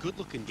and a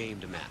good-looking game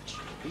to match.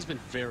 He's been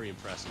very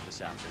impressive this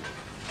afternoon.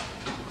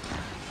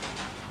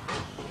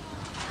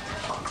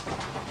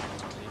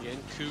 And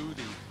again, Koo,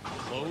 the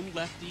lone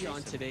lefty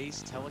on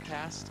today's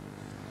telecast.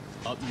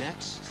 Up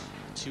next,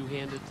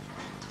 two-handed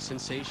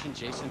sensation,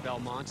 Jason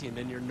Belmonte, and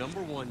then your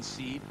 #1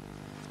 seed,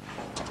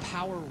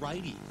 power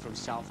righty from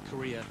South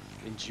Korea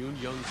in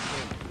Jun-Yung.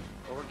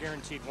 Well, we're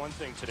guaranteed one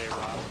thing today,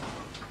 Rob.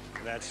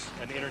 And that's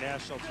an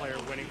international player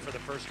winning for the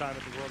first time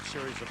at the World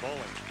Series of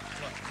Bowling.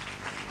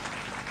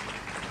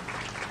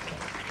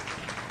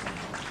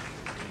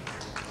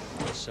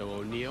 So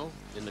O'Neal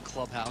in the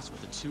clubhouse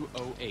with a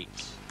 208.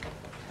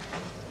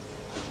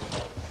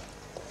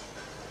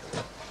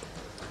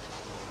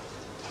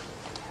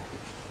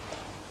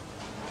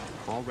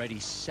 Already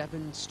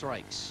 7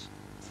 strikes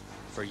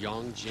for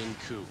Yong-Jin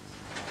Koo.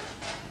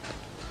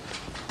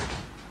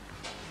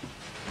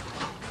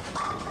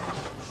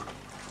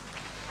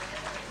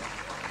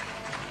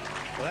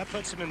 Well, that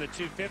puts him in the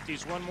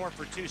 250s. One more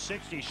for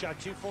 260. Shot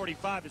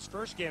 245 his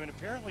first game, and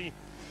apparently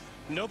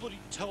nobody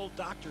told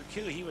Dr.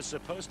 Koo he was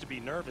supposed to be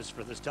nervous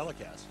for this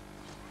telecast.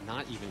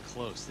 Not even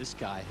close. This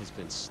guy has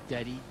been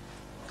steady,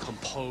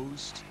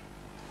 composed,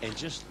 and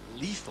just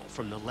lethal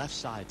from the left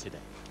side today.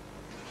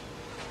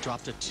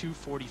 Dropped a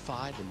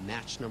 245 in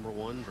match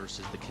 #1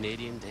 versus the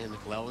Canadian Dan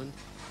Maclelland.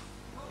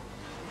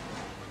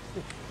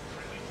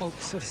 Oh,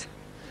 sorry.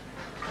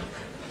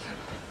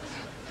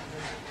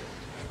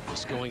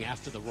 Just going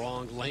after the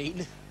wrong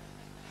lane.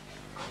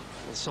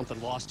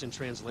 Something lost in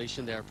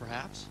translation there,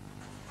 perhaps.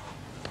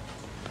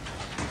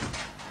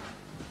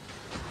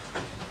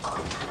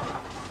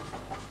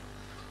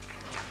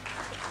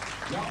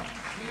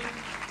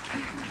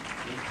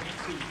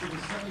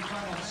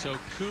 So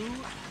Koo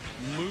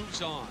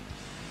moves on.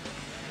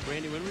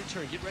 Randy, when we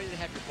return, get ready to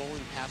have your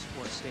bowling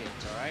passport stamped,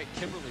 all right?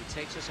 Kimberly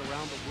takes us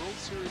around the World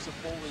Series of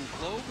Bowling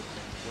globe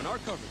when our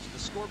coverage of the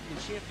Scorpion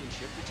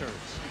Championship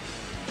returns.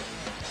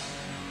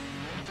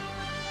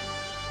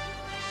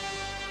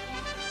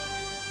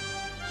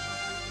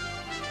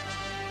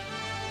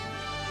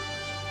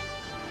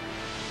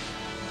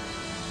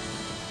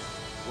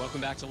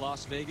 Welcome back to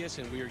Las Vegas,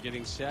 and we are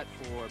getting set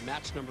for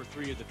match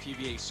 #3 of the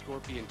PBA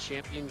Scorpion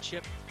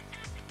Championship.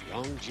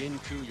 Yong-Jin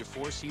Koo, your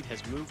 4 seed,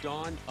 has moved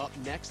on. Up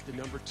next, the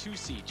 #2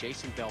 seed,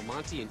 Jason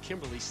Belmonte, and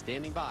Kimberly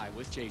standing by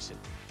with Jason.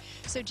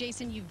 So,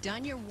 Jason, you've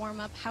done your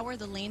warm-up. How are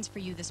the lanes for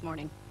you this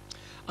morning?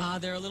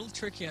 They're a little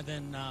trickier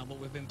than what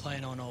we've been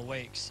playing on all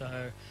week.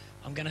 So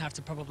I'm going to have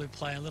to probably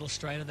play a little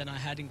straighter than I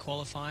had in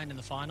qualifying in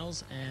the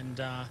finals, and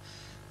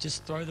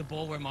just throw the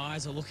ball where my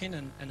eyes are looking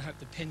and hope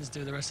the pins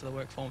do the rest of the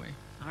work for me.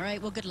 All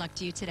right, well, good luck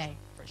to you today.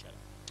 Appreciate it.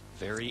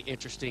 Very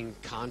interesting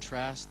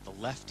contrast. The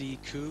lefty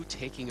Koo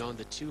taking on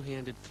the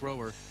two-handed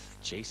thrower,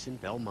 Jason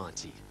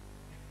Belmonte.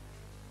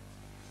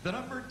 The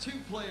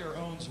 #2 player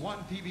owns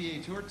 1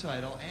 PBA Tour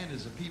title and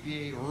is a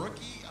PBA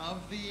Rookie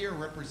of the Year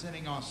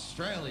representing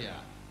Australia.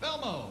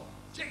 Belmo,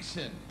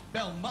 Jason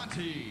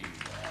Belmonte.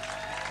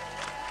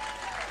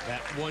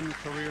 That 1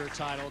 career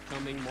title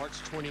coming March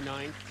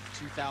 29th,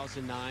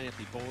 2009 at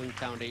the Bowling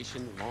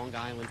Foundation Long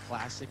Island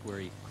Classic, where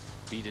he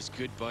beat his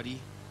good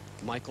buddy,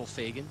 Michael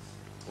Fagan,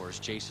 or as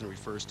Jason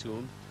refers to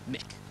him,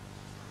 Mick.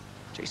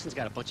 Jason's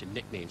got a bunch of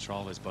nicknames for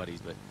all his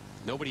buddies, but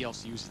nobody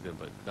else uses them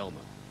but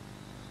Belmo.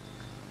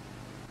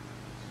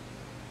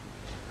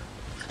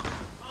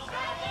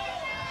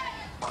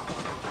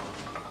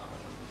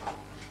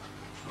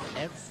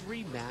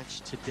 Every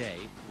match today,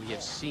 we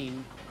have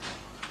seen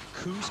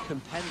Koo's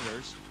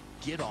competitors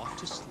get off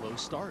to slow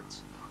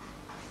starts.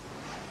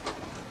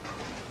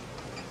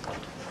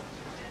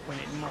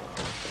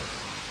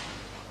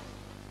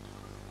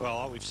 Well,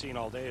 all we've seen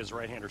all day is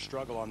right-hander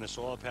struggle on this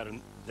oil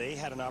pattern. They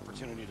had an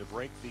opportunity to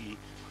break the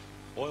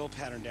oil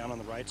pattern down on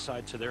the right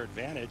side to their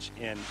advantage,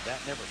 and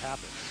that never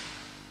happened.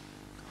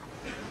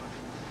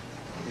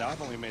 Now,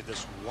 I've only made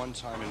this one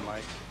time in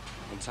my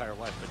entire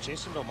life, but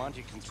Jason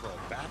Belmonte can throw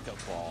a backup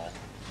ball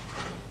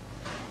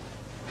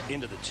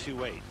into the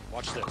 2-8.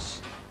 Watch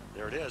this.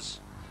 There it is.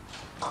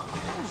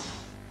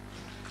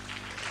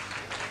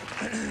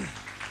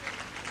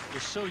 We're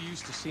so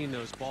used to seeing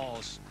those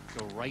balls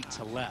go right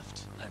to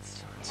left.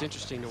 It's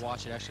interesting to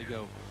watch it actually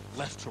go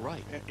left to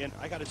right. And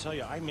I got to tell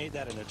you, I made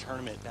that in a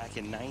tournament back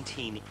in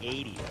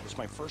 1980. That was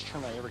my first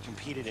tournament I ever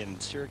competed in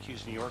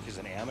Syracuse, New York as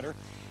an amateur,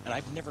 and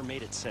I've never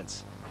made it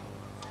since.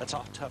 That's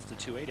how tough the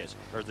 2-8 is,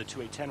 or the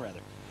 2-8-10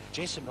 rather.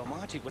 Jason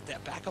Belmonte with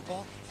that backup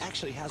ball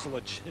actually has a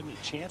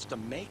legitimate chance to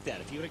make that.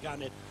 If he would have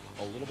gotten it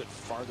a little bit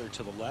farther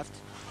to the left,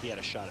 he had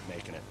a shot at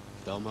making it.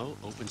 Belmo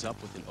opens up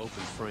with an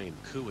open frame.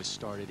 Koo has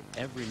started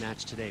every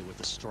match today with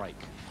a strike.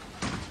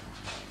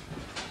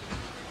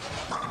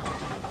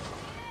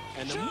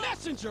 And the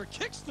messenger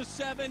kicks the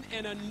 7,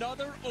 and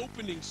another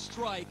opening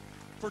strike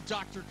for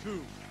Dr.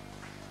 Koo.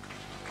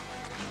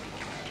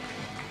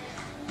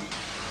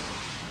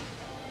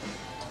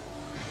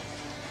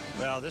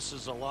 Well, this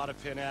is a lot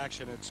of pin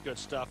action. It's good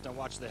stuff. Now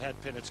watch the head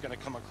pin. It's going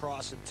to come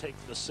across and take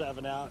the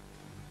 7 out.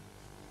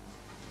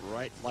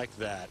 Right like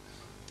that.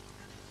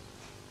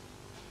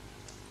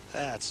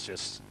 That's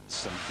just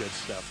some good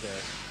stuff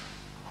there.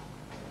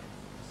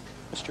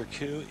 Mr.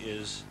 Koo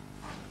is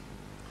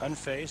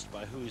unfazed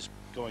by who he's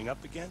going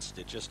up against.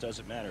 It just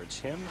doesn't matter. It's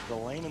him, the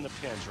lane, and the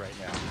pins right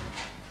now.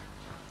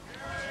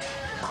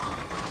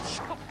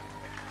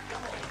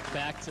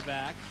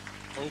 Back-to-back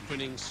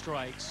opening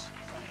strikes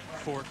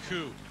for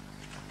Koo.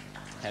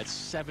 Had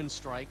 7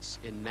 strikes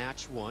in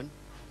match 1,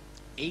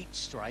 8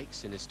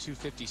 strikes in his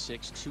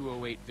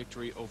 256-208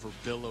 victory over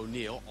Bill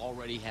O'Neill.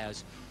 Already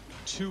has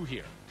 2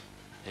 here.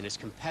 And his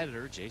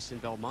competitor, Jason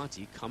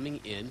Belmonte,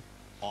 coming in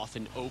off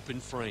an open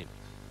frame.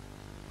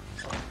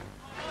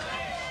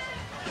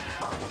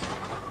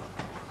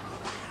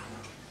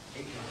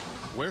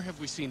 Where have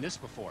we seen this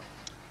before?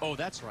 Oh,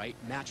 that's right,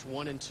 match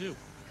 1 and 2.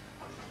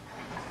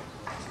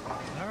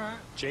 All right.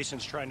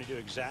 Jason's trying to do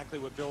exactly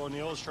what Bill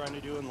O'Neill was trying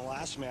to do in the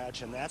last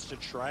match, and that's to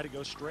try to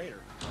go straighter.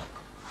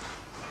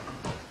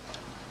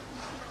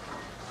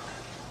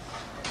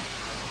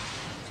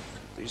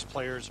 These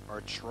players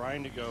are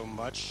trying to go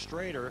much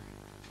straighter.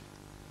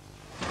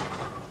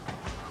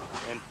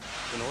 And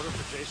in order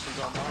for Jason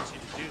Belmonte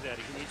to do that,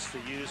 he needs to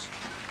use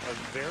a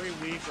very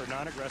weak or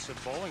non-aggressive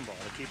bowling ball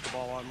to keep the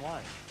ball on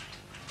line.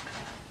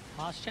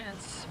 Last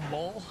chance.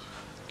 Ball.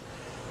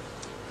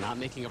 Not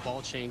making a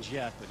ball change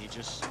yet, but he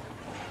just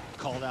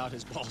called out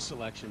his ball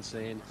selection,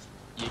 saying,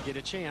 you get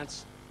a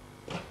chance.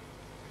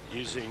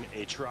 Using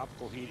a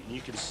tropical heat, and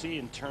you can see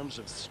in terms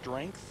of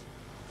strength,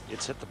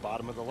 it's at the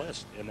bottom of the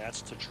list, and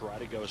that's to try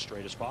to go as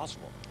straight as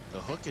possible. The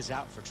hook is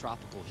out for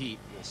tropical heat.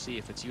 We'll see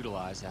if it's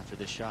utilized after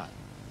this shot.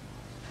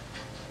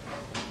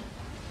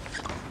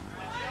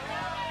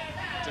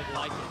 Didn't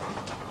like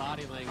it.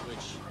 Body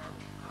language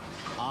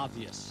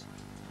obvious.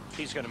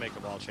 He's going to make a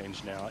ball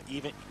change now,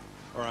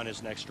 or on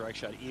his next strike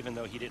shot, even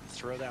though he didn't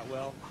throw that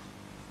well.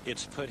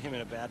 It's put him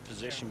in a bad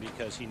position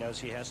because he knows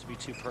he has to be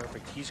too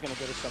perfect. He's going to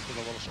go to something a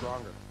little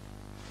stronger.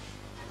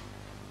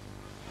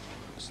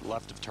 Just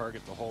left of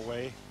target the whole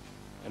way,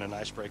 and a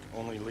nice break,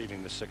 only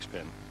leaving the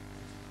 6-pin.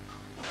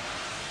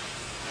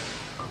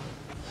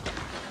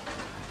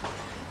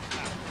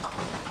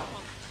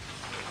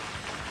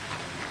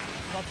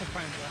 Lots of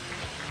frames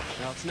left.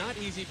 Now, it's not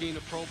easy being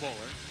a pro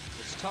bowler.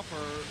 It's tougher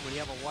when you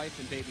have a wife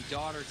and baby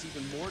daughter. It's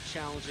even more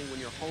challenging when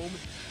your home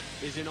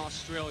is in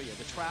Australia.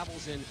 The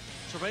travels and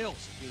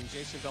travails being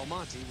Jason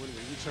Belmonte when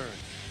we return.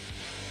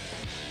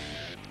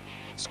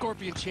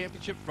 Scorpion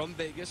Championship from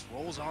Vegas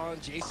rolls on.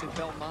 Jason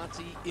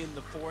Belmonte in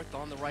the 4th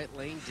on the right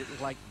lane.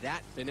 Didn't like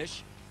that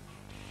finish.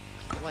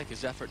 I like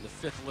his effort in the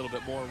 5th a little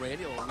bit more,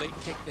 Randy. A late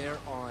kick there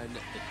on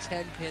the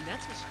 10-pin.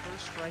 That's his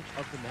first strike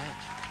of the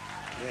match.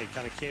 Yeah, he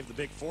kind of caved the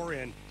big 4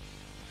 in.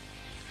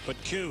 But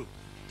Koo,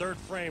 3rd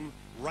frame,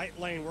 right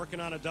lane, working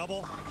on a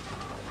double.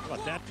 How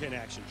about that pin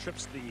action?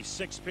 Trips the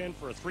 6-pin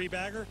for a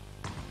 3-bagger.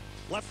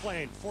 Left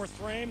lane, 4th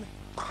frame.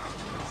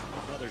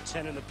 Another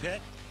 10 in the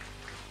pit.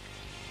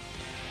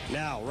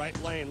 Now,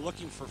 right lane,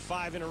 looking for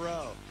 5 in a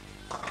row.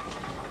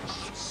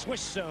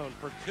 Swish zone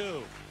for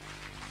Koo.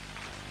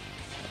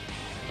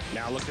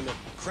 Now looking to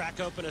crack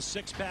open a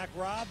 6-pack,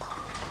 Rob.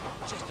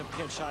 Just a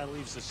pinch high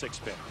leaves the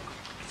 6-pin.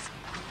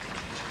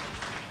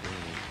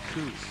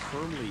 Koo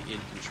firmly in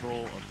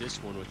control of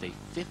this one with a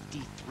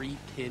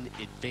 53-pin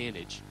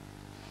advantage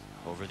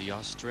over the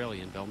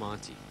Australian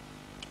Belmonte.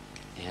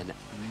 And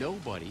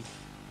nobody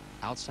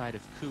outside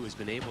of Koo has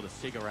been able to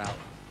figure out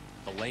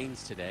the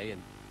lanes today,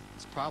 and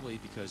it's probably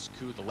because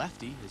Koo, the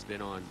lefty, has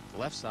been on the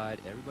left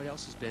side. Everybody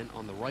else has been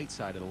on the right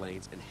side of the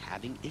lanes and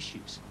having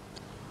issues.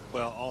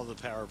 Well, all the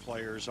power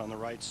players on the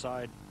right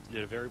side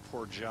did a very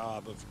poor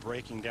job of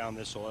breaking down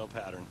this oil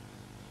pattern.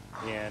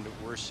 And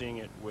we're seeing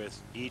it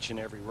with each and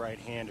every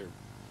right-hander.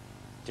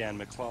 Dan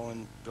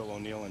Maclelland, Bill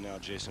O'Neill, and now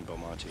Jason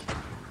Belmonte.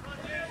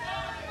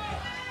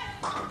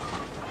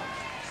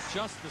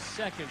 Just the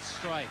 2nd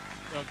strike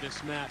of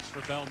this match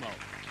for Belmo.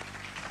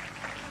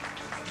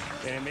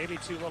 And maybe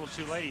too little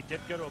too late. He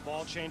did go to a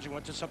ball change and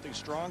went to something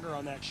stronger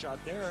on that shot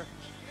there.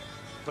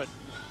 But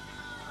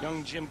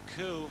Yong-Jin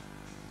Koo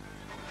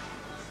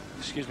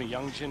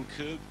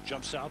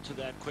jumps out to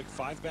that quick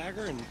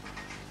 5-bagger, and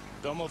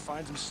Belmo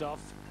finds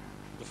himself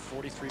the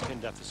 43-pin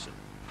deficit.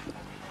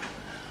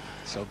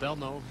 So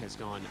Belmo has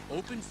gone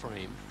open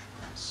frame,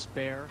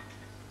 spare,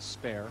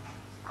 spare,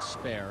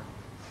 spare,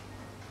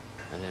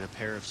 and then a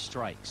pair of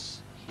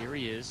strikes. Here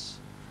he is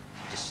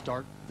to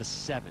start the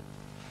 7th,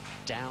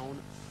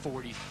 down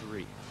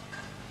 43.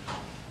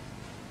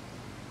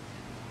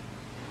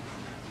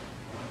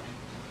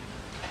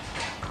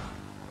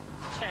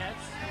 Chance.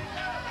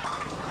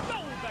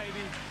 No,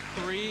 baby.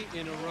 3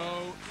 in a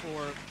row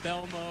for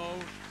Belmo.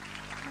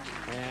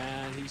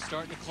 And he's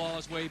starting to claw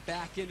his way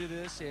back into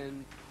this,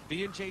 and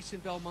being Jason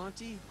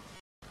Belmonte,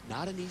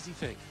 not an easy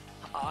thing.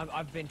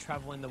 I've been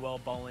traveling the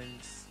world bowling,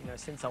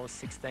 since I was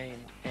 16,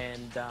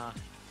 and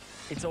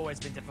it's always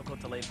been difficult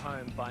to leave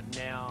home, but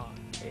now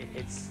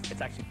it's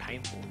actually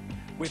painful.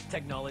 With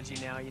technology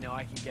now,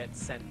 I can get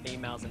sent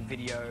emails and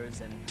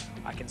videos, and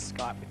I can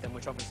Skype with them,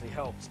 which obviously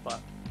helps,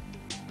 but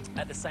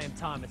at the same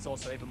time, it's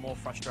also even more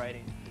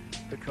frustrating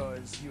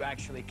because you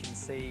actually can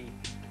see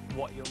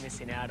what you're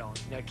missing out on.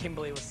 You know,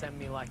 Kimberly will send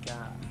me like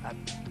a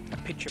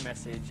picture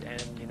message,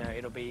 and you know,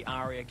 it'll be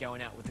Aria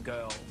going out with the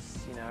girls,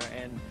 you know,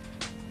 and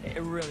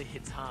it really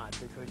hits hard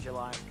because you're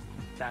like,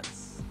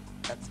 that's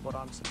what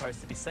I'm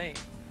supposed to be seeing.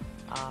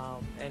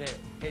 And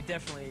it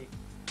definitely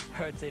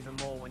hurts even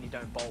more when you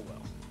don't bowl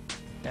well.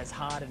 As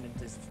hard and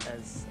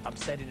as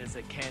upsetting as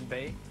it can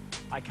be,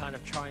 I kind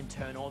of try and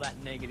turn all that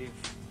negative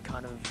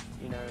kind of,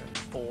 you know,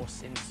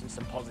 force into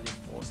some positive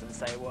force and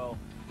say, well,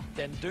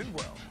 then do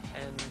well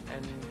and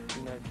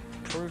you know,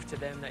 prove to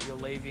them that you're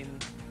leaving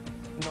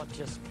not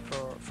just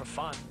for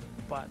fun,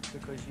 but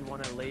because you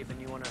want to leave and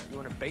you want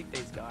to beat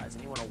these guys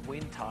and you want to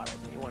win titles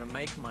and you want to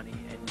make money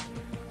and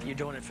you're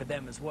doing it for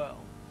them as well.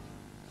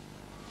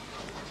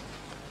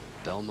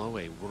 Belmo,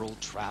 a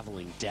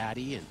world-traveling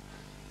daddy, and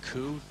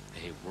Koo,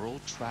 a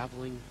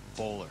world-traveling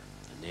bowler,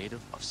 a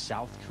native of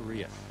South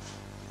Korea.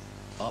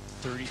 Up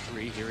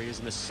 33, here he is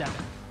in the 7th.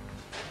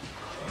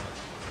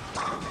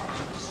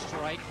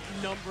 Strike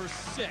number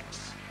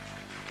 6.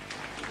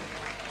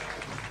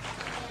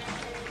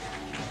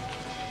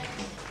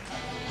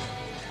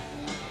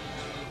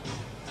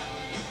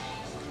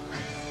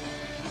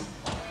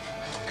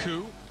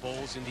 Koo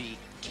bowls in the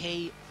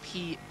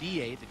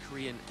PBA, the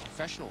Korean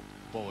Professional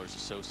Bowlers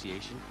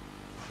Association.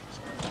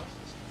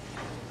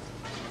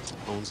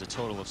 Owns a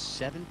total of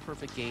 7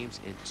 perfect games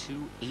and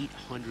 2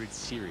 800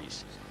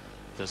 series.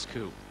 Does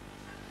Koo.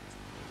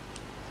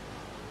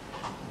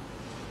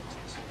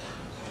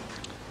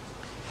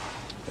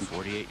 A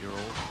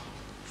 48-year-old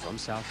from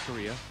South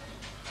Korea.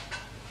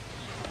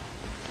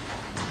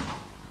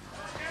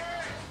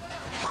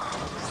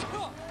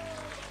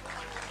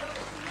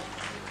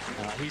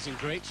 He's in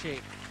great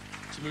shape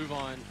to move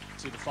on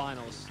to the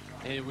finals,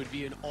 and it would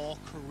be an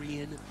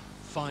all-Korean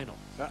final.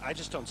 I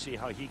just don't see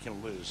how he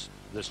can lose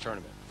this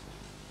tournament.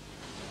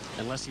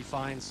 Unless he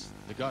finds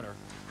the gutter.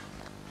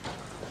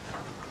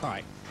 All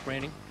right,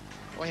 Brandon,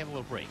 we have a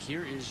little break.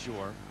 Here is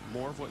your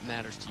More of What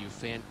Matters to You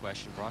fan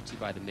question brought to you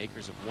by the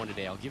makers of One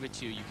Today. I'll give it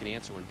to you. You can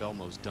answer when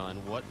Belmo's done.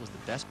 What was the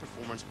best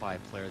performance by a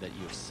player that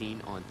you have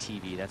seen on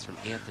TV? That's from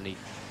Anthony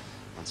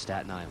on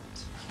Staten Island.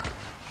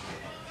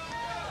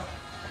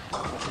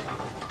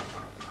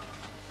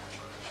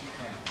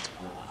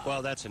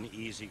 Well, that's an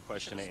easy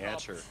question to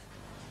answer.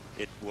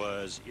 It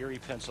was Erie,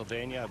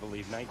 Pennsylvania, I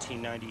believe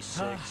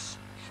 1996.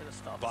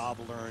 Bob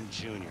Learn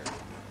Jr.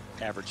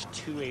 Averaged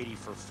 280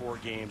 for 4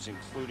 games,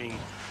 including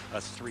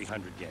a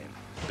 300 game.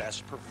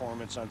 Best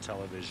performance on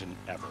television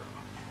ever.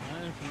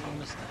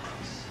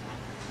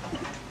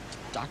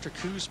 Dr.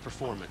 Koo's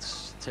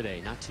performance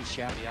today, not too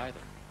shabby either.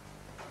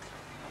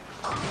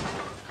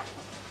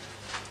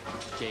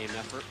 Game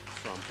effort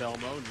from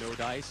Belmo, no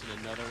dice,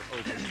 and another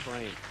open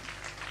frame.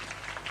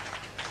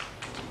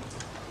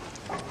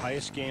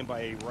 Highest game by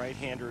a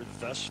right-hander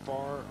thus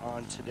far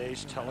on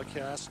today's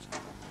telecast,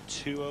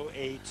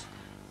 208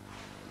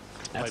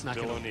 by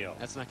Bill O'Neill.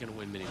 That's not going to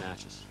win many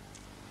matches.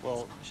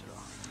 Well,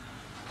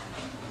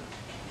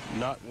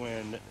 not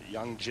when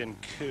Yong-Jin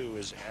Koo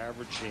is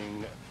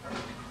averaging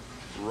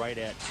right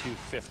at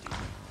 250.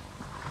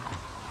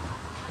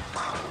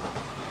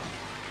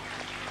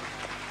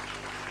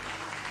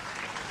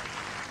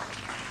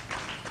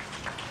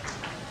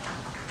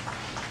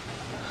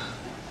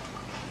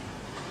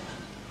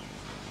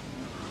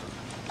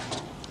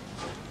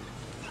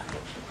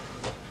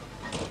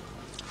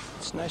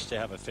 It's nice to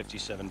have a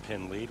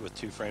 57-pin lead with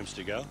 2 frames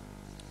to go.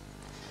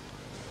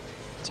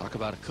 Talk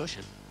about a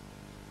cushion.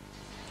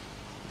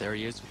 There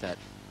he is with that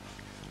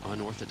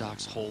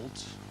unorthodox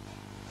hold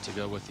to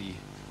go with the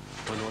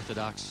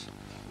unorthodox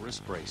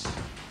wrist brace. That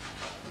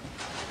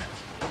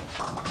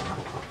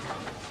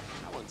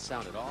one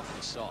sounded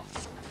awfully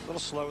soft. A little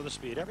slow with the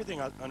speed.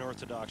 Everything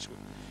unorthodox.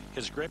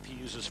 His grip, he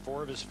uses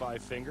 4 of his 5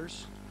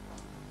 fingers.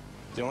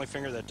 The only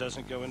finger that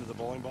doesn't go into the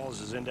bowling ball is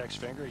his index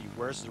finger. He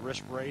wears the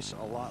wrist brace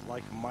a lot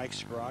like Mike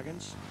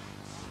Scroggins.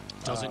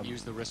 Doesn't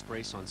use the wrist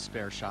brace on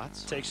spare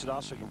shots. Takes it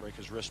off so he can break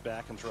his wrist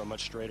back and throw a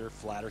much straighter,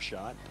 flatter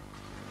shot.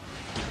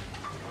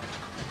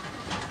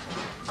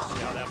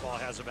 Now that ball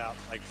has about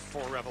like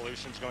 4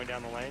 revolutions going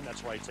down the lane.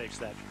 That's why he takes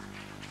that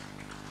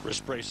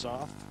wrist brace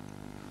off.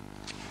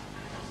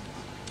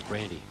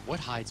 Randy, what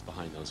hides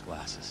behind those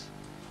glasses?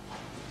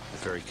 A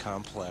very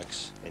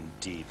complex and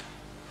deep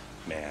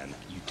man.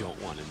 You don't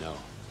want to know.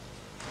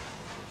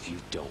 You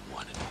don't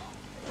want to know.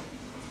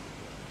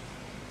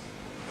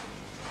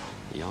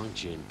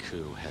 Yong-Jin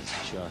Koo has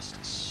just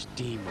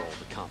steamrolled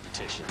the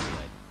competition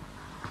today.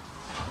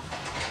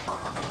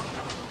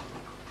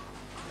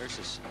 There's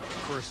his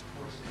first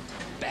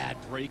bad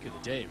break of the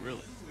day,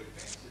 really.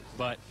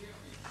 But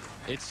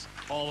it's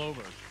all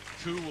over.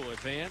 Koo will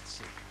advance.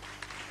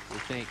 We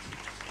thank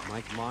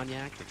Mike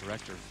Moniak, the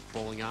director of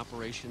bowling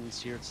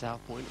operations here at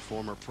South Point, a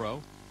former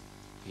pro.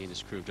 He and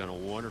his crew have done a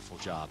wonderful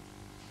job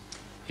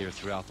here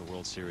throughout the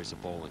World Series of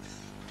Bowling.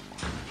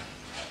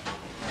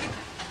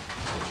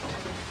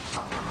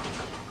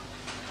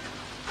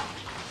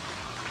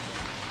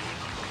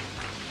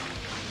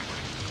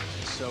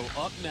 So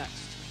up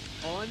next,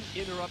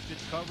 uninterrupted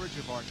coverage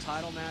of our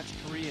title match,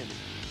 Korean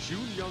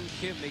Jun-Yung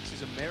Kim makes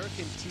his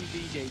American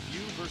TV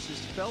debut versus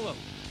fellow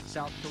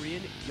South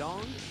Korean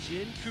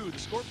Yong-Jin. The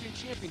Scorpion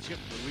Championship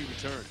when we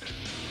return.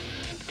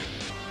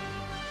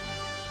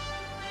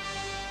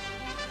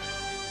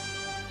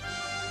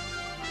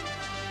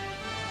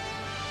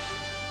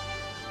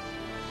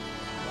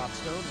 Rob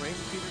Stone, Randy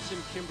Peterson,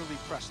 Kimberly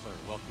Pressler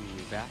welcoming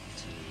you back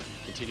to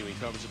continuing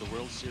coverage of the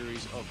World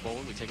Series of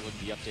Bowling. We take a look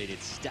at the updated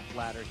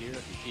Stepladder here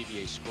at the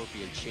PBA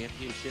Scorpion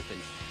Championship,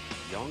 and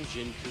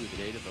Yong-Jin, the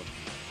native of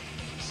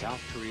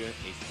South Korea,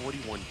 a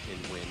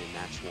 41-pin win in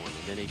match 1,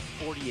 and then a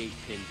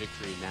 48-pin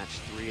victory in match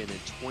 3, and then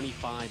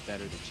 25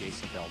 better than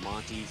Jason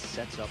Belmonte,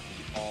 sets up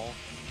the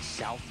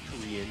all-South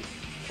Korean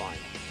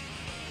final.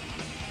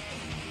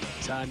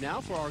 Time now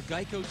for our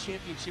Geico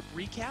Championship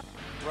recap.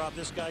 Rob,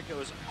 this Geico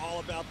is all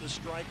about the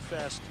strike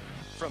fest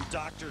from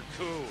Dr.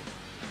 Koo.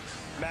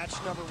 Match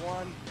number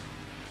 1,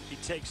 he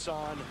takes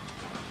on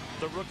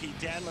the rookie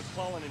Dan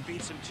Maclelland and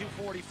beats him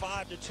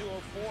 245 to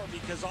 204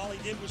 because all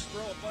he did was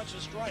throw a bunch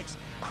of strikes.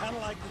 Kind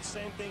of like the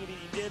same thing that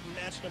he did in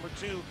match number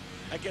 2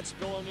 against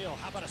Bill O'Neill.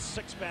 How about a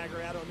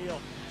 6-bagger at O'Neill?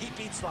 He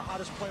beats the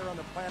hottest player on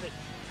the planet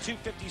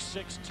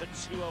 256 to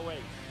 208.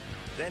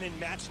 Then in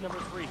match number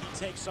 3, he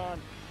takes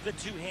on the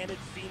two-handed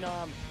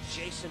phenom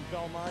Jason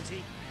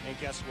Belmonte, and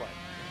guess what?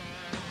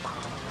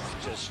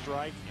 Just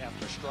strike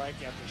after strike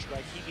after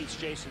strike. He beats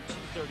Jason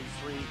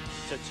 233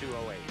 to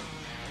 208.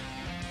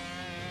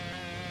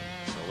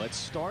 So let's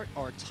start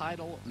our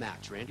title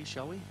match. Randy,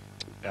 shall we?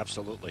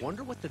 Absolutely.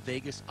 Wonder what the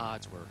Vegas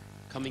odds were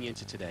coming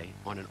into today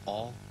on an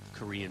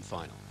all-Korean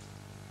final.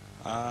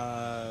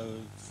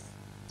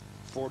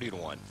 40 to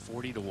 1.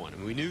 40 to 1. I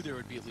mean, we knew there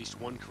would be at least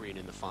one Korean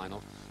in the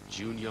final.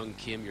 Jun-Yung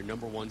Kim, your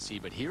number 1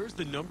 seed. But here's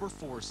the number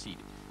 4 seed.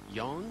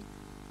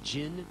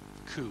 Yong-Jin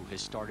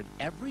has started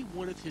every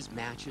one of his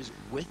matches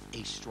with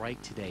a strike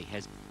today,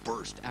 has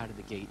burst out of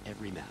the gate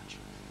every match.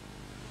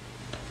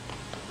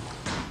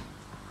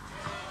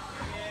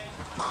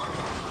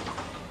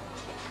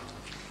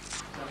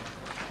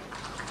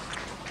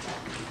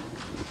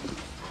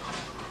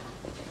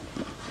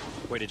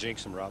 Way to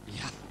jinx him, Rob.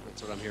 Yeah,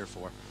 that's what I'm here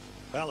for.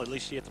 Well, at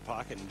least he hit the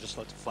pocket and just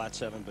let the flat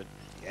 7, but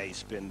yeah,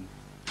 he's been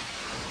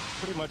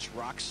pretty much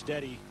rock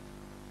steady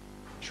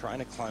trying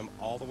to climb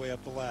all the way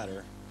up the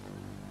ladder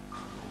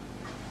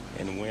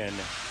and win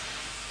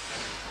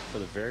for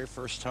the very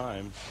first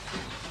time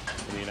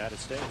in the United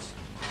States.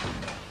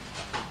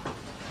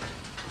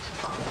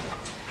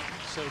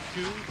 So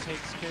Koo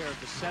takes care of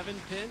the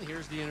 7-pin.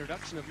 Here's the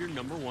introduction of your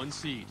number 1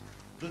 seed.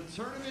 The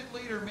tournament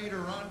leader made a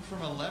run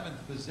from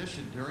 11th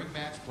position during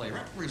match play,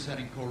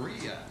 representing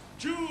Korea,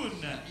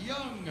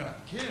 Jun-Yung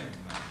Kim.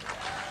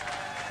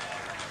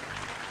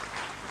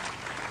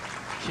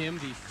 Kim,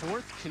 the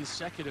 4th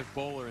consecutive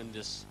bowler in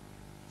this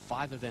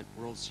 5-event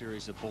World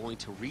Series of Bowling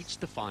to reach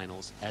the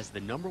finals as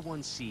the number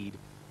 1 seed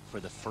for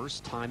the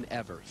first time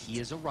ever. He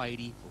is a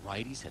righty.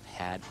 Righties have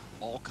had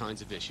all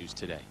kinds of issues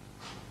today.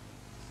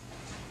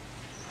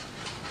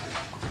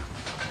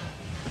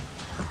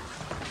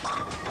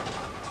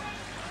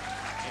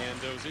 And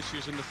those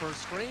issues in the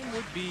first frame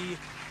would be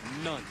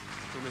none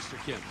for Mr.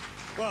 Kim.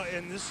 Well,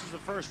 and this is the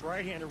first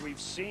right-hander we've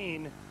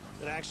seen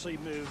that actually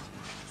moved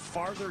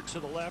farther to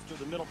the left or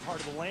the middle part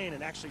of the lane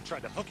and actually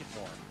tried to hook it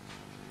more.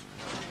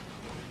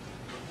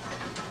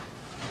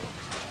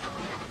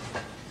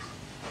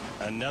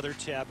 Another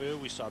taboo.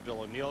 We saw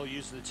Bill O'Neill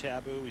use the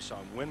taboo. We saw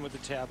him win with the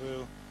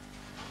taboo.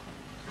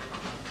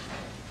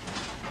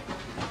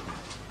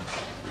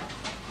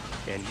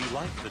 And you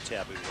like the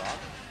taboo, Rob,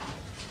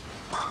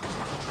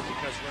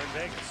 because we're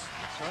in Vegas.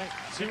 That's right.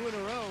 2 in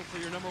a row for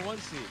your number 1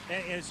 seed.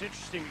 And it's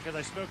interesting because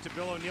I spoke to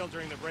Bill O'Neill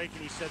during the break,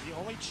 and he said the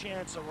only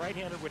chance a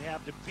right-hander would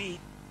have to beat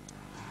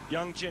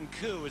Yong-Jin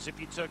is if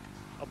he took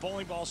a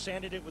bowling ball,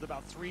 sanded it with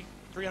about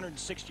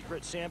 360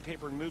 grit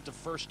sandpaper, and moved the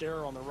first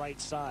arrow on the right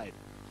side.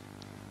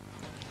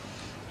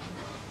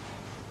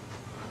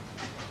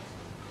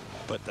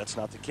 But that's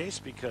not the case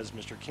because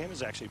Mr. Kim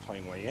is actually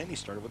playing way in. He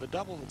started with a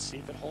double. Let's see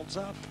if it holds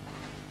up.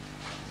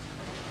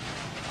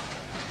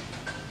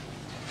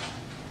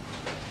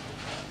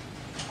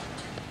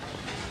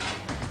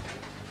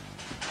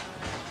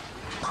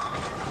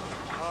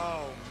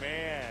 Oh,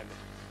 man.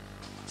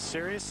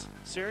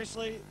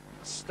 Seriously?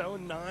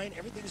 Stone 9?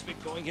 Everything's been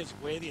going his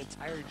way the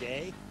entire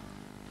day?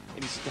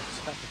 And he steps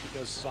up and he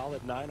goes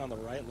solid 9 on the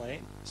right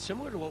lane?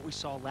 Similar to what we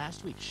saw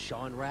last week.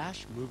 Sean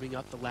Rash moving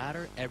up the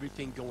ladder.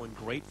 Everything going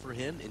great for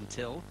him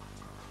until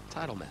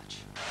title match.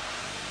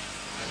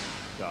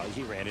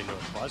 He ran into a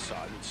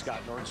buzzsaw. I mean,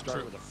 Scott Norton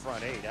started with a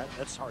front 8.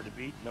 That's hard to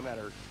beat no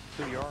matter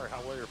who you are or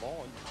how well you're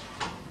bowling.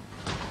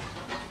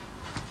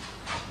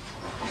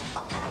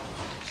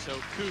 So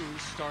Koo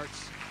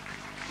starts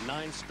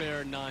 9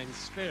 spare, 9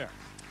 spare.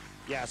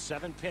 Yeah,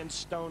 7-pin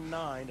Stone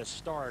 9 to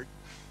start.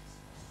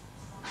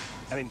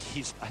 I mean,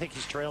 I think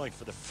he's trailing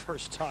for the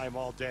first time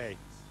all day.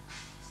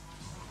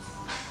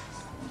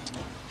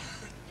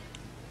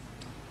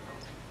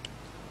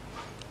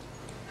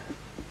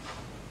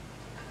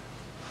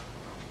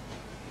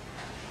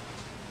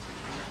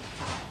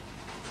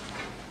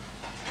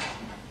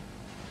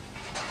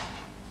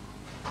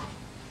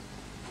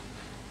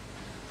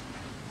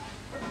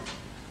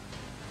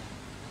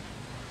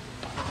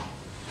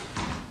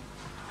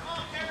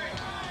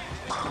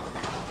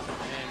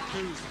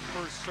 Koo's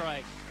first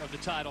strike of the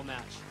title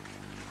match.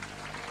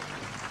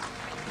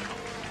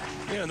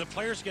 Yeah, and the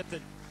players get to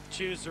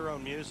choose their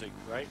own music,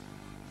 right?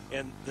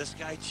 And this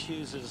guy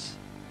chooses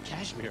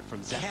Kashmir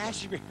from Zeppelin.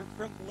 Kashmir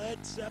from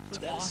Led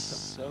Zeppelin. That's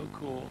awesome. So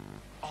cool.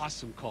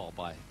 Awesome call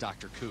by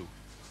Dr. Koo.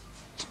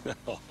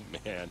 Oh,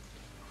 man.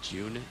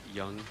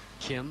 Jun-Yung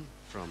Kim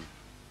from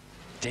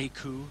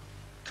Daegu,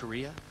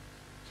 Korea.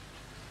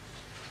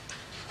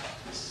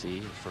 See,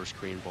 the first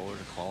Korean bowler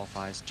to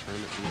qualify as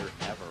tournament leader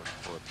ever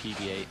for a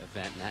PBA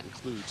event, and that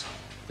includes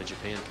the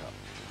Japan Cup.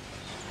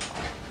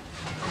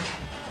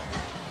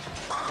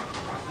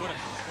 What a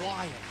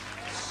quiet,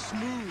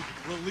 smooth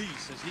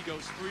release as he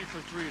goes 3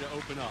 for 3 to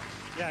open up.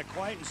 Yeah,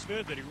 quiet and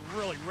smooth, but he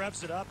really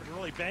revs it up and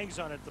really bangs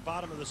on it at the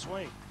bottom of the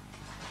swing.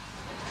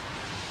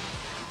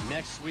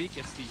 Next week,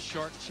 it's the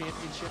Shark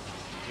Championship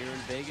here in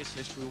Vegas.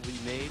 History will be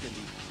made in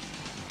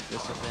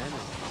this event.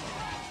 And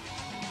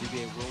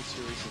PBA World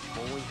Series of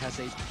Bowling has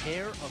a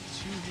pair of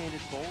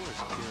two-handed bowlers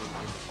appearing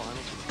in the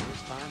finals for the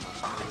first time.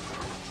 Australia's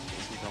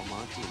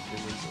Belmonte and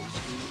Finland's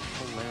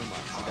Palermo.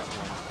 We got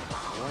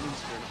one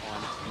Eastern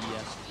on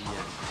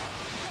ESPN.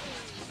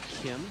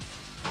 Kim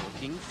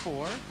looking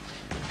for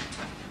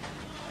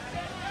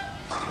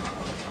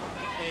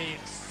a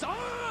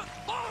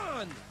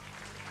Saban!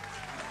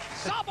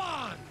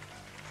 Saban!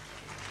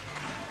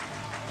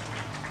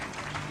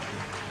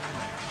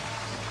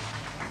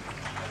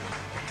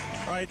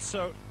 All right,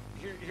 so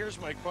here's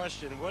my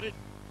question. What did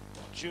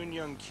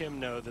Jun-Yung Kim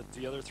know that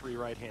the other three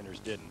right-handers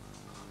didn't?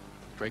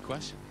 Great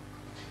question.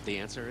 The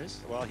answer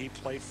is? Well, he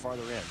played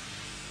farther in.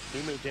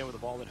 He moved in with a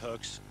ball that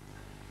hooks,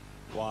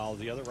 while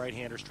the other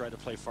right-handers tried to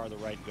play farther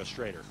right and go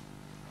straighter.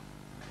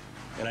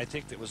 And I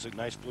think that was a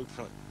nice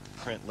blueprint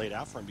laid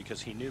out for him because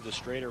he knew the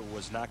straighter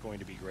was not going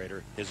to be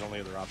greater. His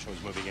only other option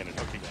was moving in and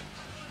hooking it.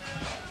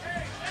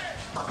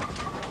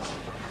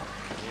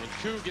 And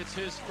Koo gets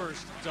his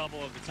first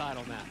double of the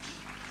title match.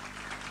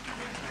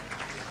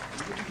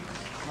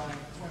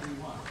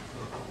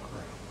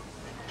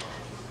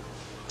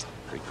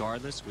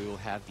 Regardless, we will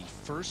have the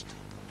first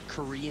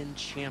Korean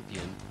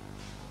champion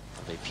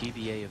of a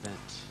PBA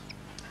event.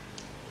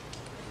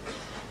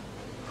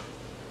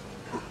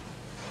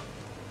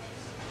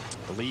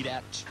 The lead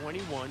at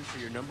 21 for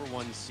your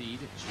 #1 seed,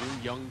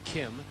 Jun-Yung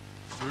Kim,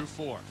 through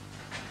 4.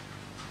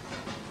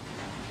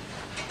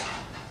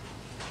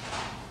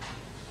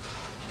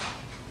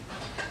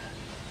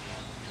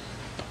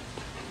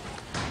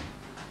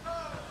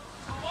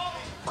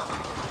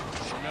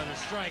 Another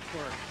strike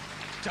for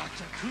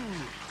Dr. Koo.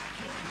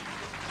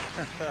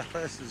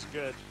 This is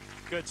good.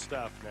 Good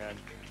stuff, man.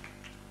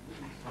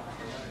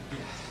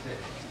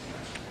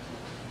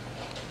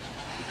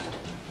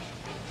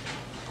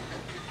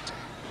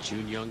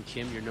 Jun-Yung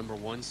Kim, your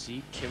 #1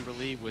 seed.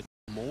 Kimberly with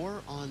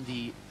more on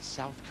the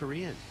South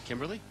Korean.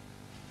 Kimberly?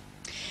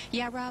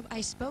 Yeah, Rob,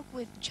 I spoke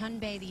with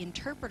Chun-Bae, the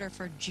interpreter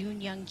for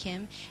Jun-Yung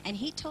Kim, and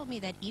he told me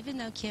that even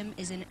though Kim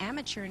is an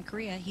amateur in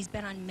Korea, he's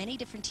been on many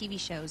different TV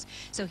shows,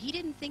 so he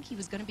didn't think he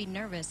was going to be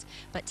nervous.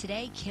 But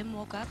today, Kim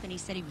woke up and he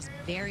said he was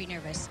very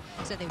nervous.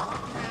 So they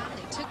walked around,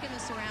 they took in the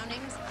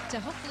surroundings to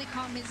hopefully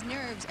calm his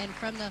nerves, and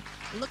from the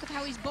look of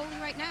how he's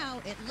bowling right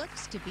now, it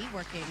looks to be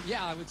working.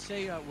 Yeah, I would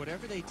say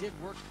whatever they did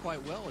worked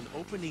quite well. An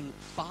opening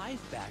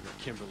 5-bagger,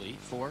 Kimberly,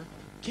 for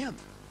Kim.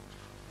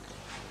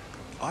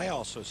 I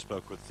also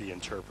spoke with the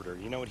interpreter.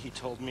 You know what he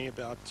told me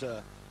about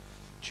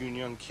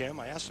Jun-Yung Kim?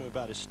 I asked him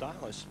about his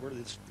style. I said,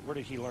 where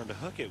did he learn to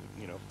hook it?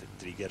 You know,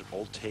 did he get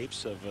old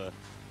tapes of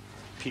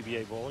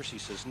PBA bowlers? He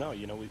says, no,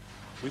 you know, we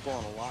bowl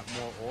on a lot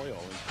more oil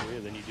in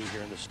Korea than you do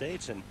here in the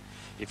States. And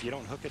if you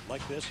don't hook it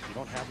like this, if you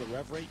don't have the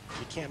rev rate,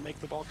 you can't make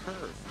the ball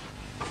curve.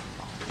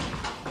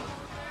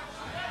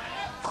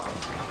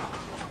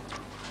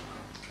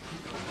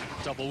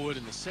 Double wood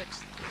in the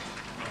 6th.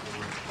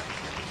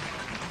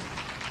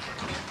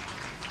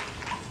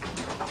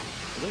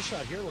 This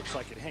shot here looks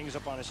like it hangs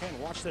up on his hand.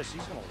 Watch this.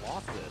 He's going to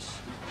loft this.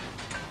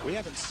 We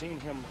haven't seen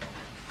him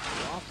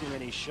lofting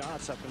any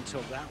shots up until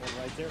that one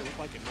right there. It looked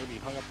like it maybe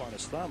hung up on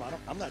his thumb.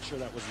 I'm not sure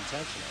that was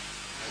intentional.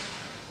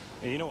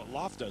 And you know what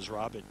loft does,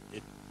 Rob? It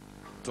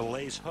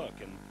delays hook,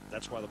 and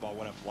that's why the ball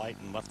went up light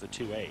and left the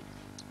 2-8.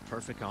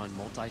 Perfect on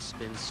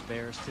multi-spin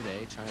spares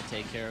today, trying to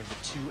take care of the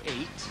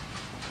 2-8.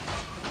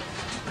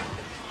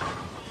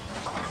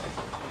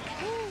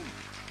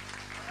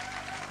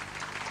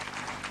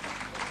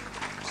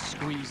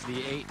 Squeeze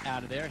the 8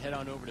 out of there. Head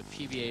on over to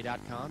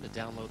PBA.com to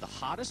download the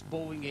hottest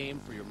bowling game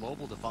for your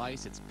mobile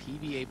device. It's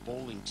PBA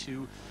Bowling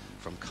 2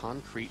 from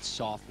Concrete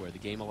Software. The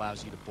game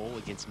allows you to bowl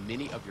against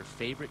many of your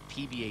favorite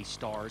PBA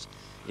stars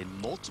in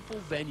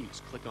multiple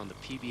venues. Click on the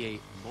PBA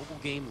mobile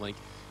game link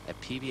at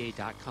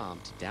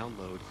PBA.com to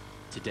download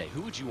today.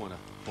 Who would you want to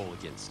bowl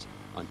against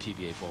on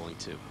PBA Bowling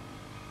 2?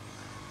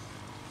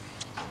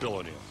 Bill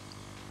O'Neill.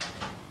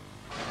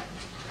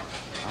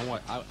 I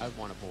want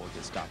to bowl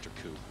against Dr.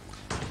 Koo.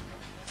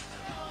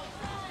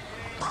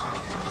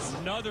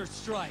 Another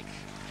strike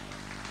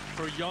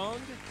for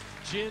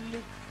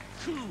Yong-Jin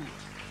Koo.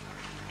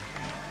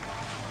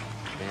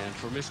 And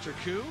for Mr.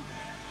 Koo,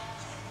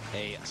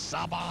 a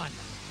Saban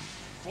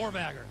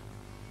 4-bagger.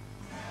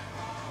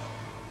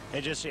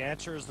 And just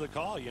answers the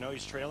call. You know,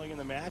 he's trailing in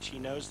the match. He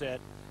knows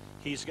that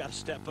he's got to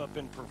step up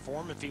and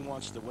perform if he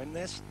wants to win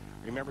this.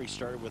 Remember, he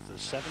started with a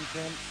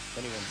 7-pin,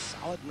 then he went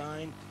solid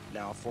 9,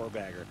 now a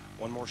 4-bagger.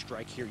 One more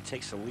strike here, he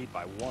takes the lead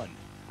by 1.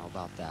 How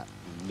about that?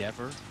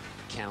 Never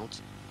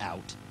count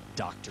out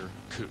Dr.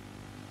 Koo.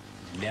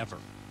 Never.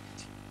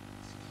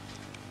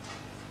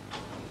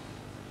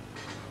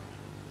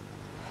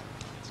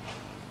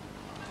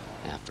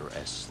 After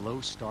a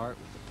slow start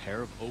with a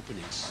pair of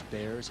opening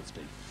spares, it's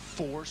been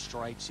 4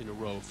 strikes in a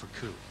row for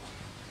Koo.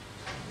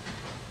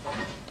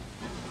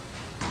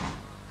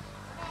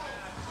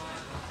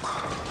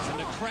 And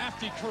the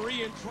crafty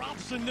Korean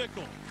drops the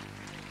nickel.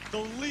 The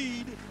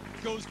lead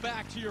goes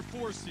back to your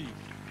 4 seed.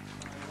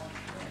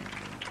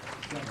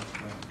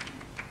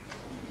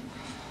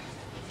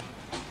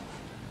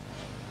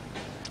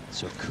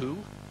 So Koo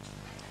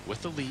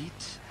with the lead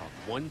of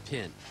 1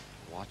 pin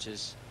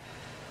watches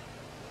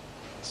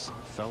his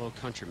fellow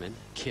countryman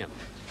Kim.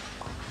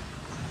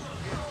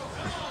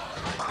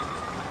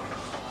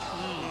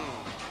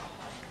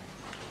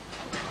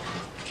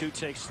 Koo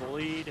takes the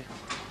lead.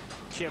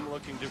 Kim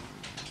looking to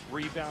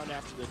rebound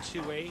after the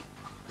 2-8,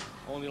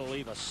 only to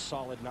leave a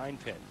solid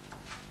 9-pin.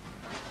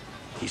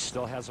 He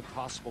still has a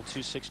possible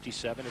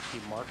 267 if he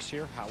marks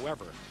here.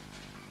 However,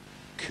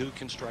 Koo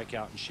can strike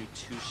out and shoot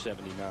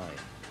 279.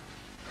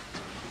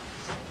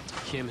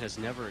 Kim has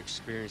never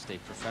experienced a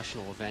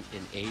professional event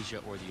in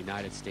Asia or the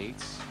United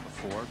States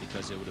before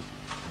because it would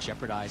have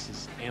jeopardized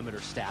his amateur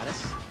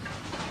status.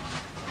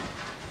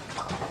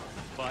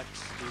 But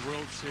the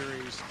World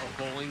Series of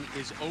Bowling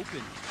is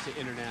open to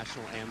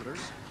international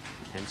amateurs,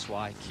 hence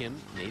why Kim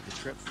made the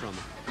trip from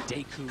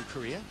Daegu,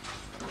 Korea,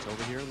 to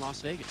over here in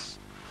Las Vegas.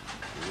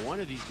 One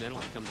of these men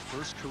will become the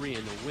first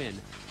Korean to win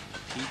a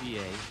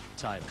PBA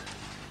title.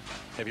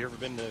 Have you ever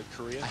been to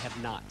Korea? I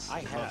have not. I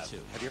have. Love to.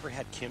 Have you ever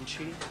had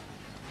kimchi?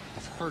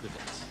 I've heard of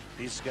it.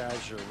 These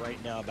guys are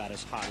right now about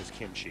as hot as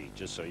kimchi,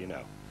 just so you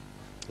know.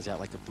 Is that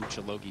like a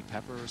buchalogi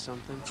pepper or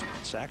something?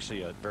 It's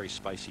actually a very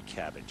spicy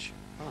cabbage.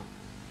 Huh.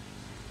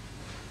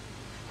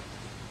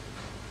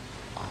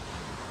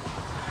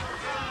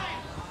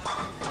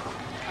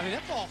 I mean,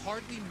 that ball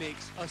hardly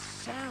makes a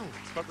sound.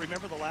 But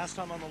remember the last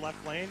time on the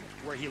left lane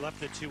where he left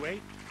the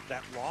 2-8,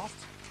 that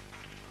loft?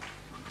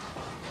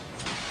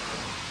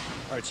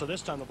 All right, so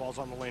this time the ball's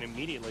on the lane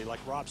immediately. Like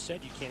Rob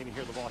said, you can't even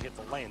hear the ball hit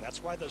the lane.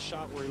 That's why the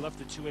shot where he left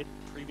the 2-8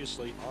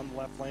 previously on the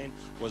left lane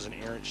was an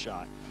errant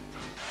shot.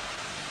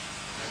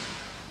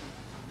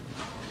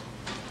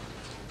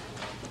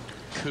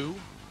 Koo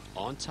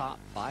on top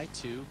by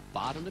 2,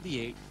 bottom of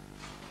the 8,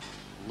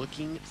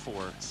 looking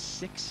for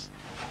 6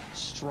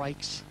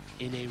 strikes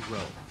in a row.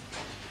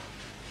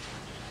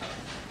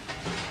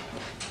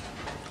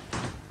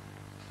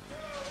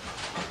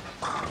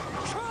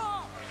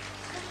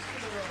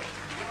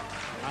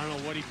 I don't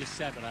know what he just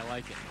said, but I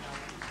like it.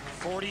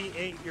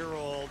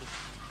 48-year-old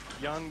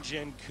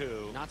Yong-Jin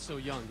Koo. Not so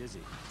young, is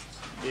he?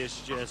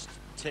 Is just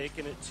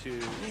taking it to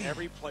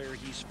every player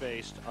he's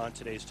faced on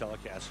today's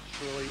telecast.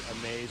 Truly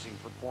amazing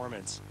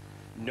performance.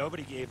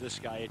 Nobody gave this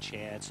guy a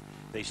chance.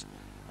 I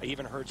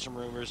even heard some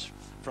rumors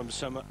from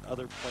some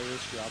other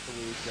players throughout the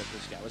league that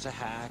this guy was a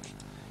hack.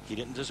 He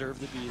didn't deserve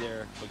to be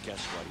there, but guess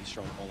what? He's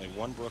thrown only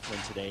 1 Brooklyn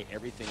today.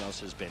 Everything else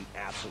has been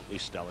absolutely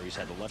stellar. He's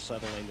had the left side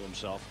of the lane to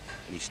himself,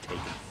 and he's taken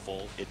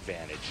full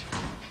advantage.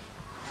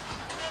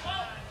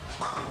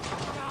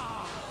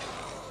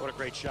 What a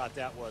great shot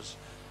that was.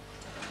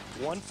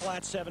 1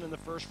 flat 7 in the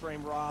first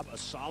frame, Rob. A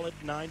solid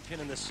 9-pin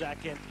in the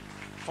second,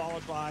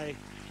 followed by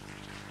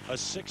a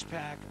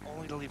 6-pack,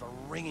 only to leave a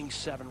ringing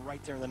 7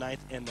 right there in the 9th,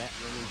 and that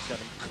ringing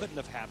 7 couldn't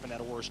have happened at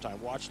a worse time.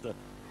 Watch the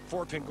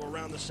 4-pin go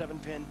around the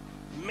 7-pin.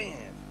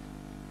 Man.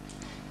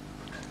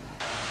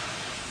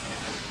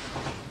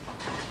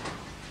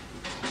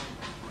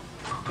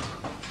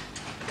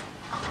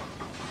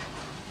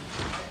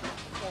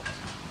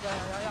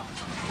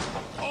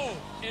 Oh,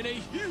 and a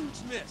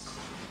huge miss.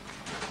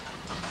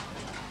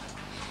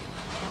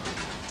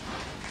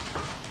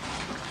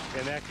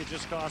 And that could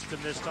just cost him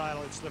this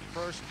title. It's the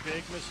first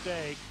big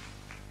mistake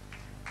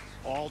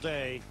all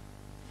day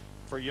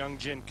for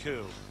Yong-Jin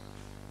Koo.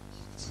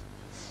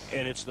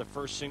 And it's the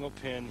first single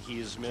pin he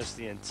has missed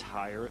the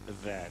entire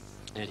event.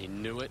 And he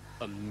knew it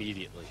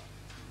immediately.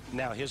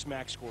 Now his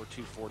max score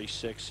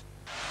 246.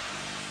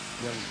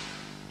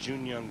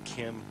 Jun-Yung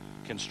Kim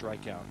can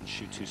strike out and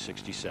shoot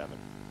 267.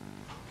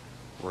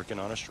 Working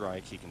on a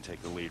strike, he can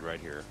take the lead right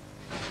here.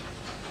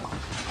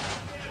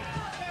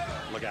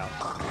 Look out.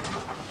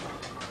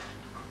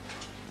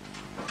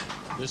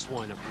 This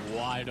one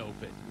wide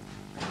open.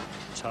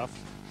 Tough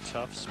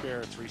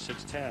spare,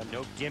 3-6-10.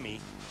 No gimme.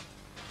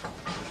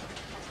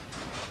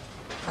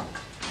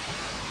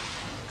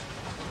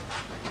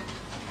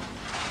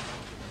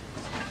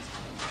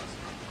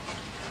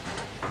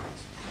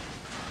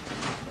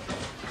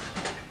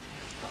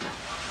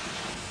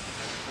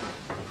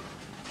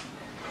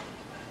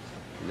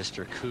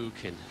 Mr. Koo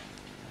can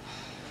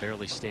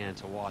barely stand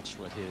to watch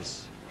what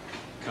his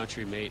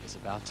country mate is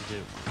about to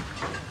do.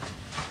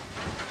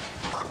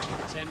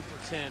 10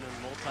 for 10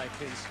 on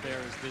multi-pin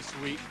spares this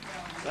week.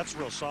 That's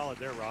real solid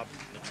there, Rob.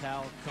 The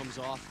towel comes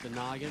off the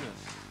noggin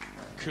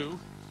of Koo.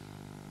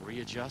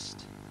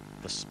 Readjust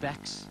the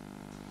specs.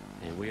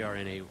 And we are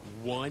in a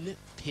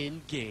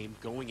one-pin game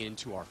going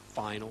into our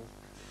final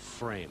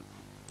frame.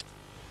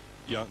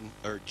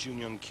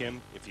 Jun-Yung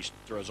Kim, if he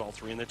throws all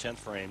three in the 10th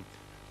frame,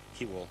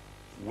 he will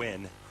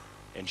win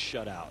and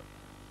shut out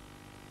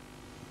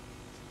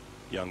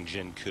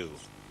Yong-Jin Koo.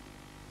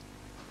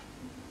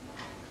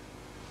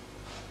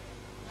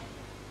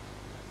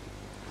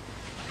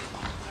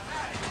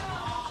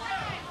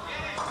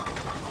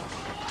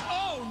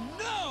 Oh,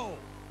 no!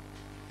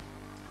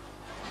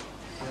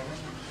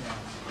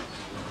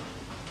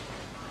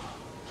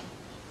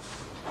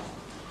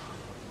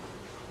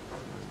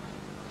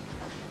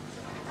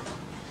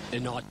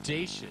 An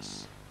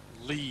audacious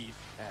leave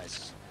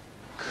as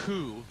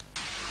Koo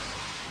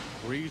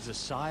breathes a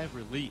sigh of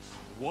relief.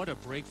 What a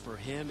break for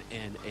him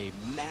and a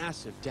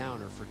massive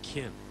downer for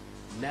Kim.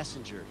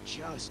 Messenger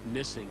just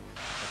missing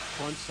the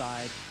front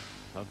side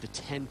of the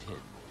 10-pin.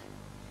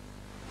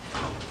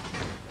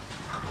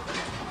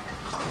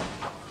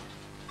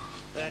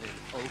 That an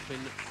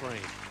open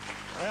frame.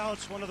 Well,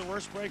 it's one of the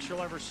worst breaks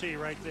you'll ever see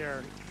right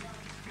there.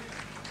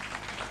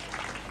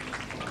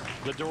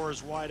 The door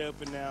is wide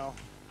open now.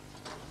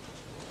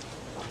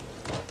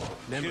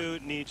 Koo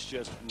needs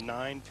just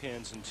 9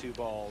 pins and 2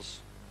 balls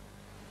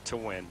to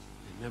win.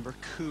 Remember,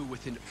 Koo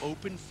with an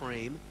open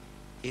frame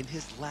in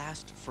his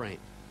last frame.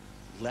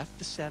 Left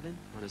the 7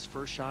 on his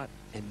first shot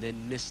and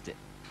then missed it.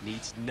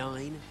 Needs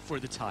 9 for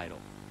the title.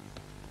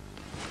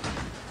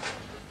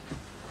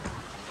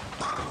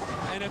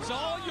 And it's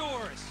all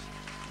yours.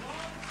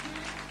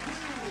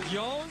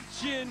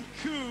 Yong-Jin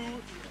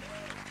Koo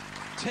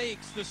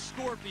takes the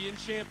Scorpion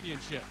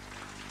Championship.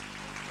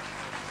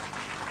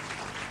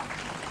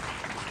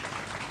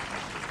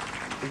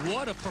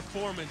 What a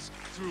performance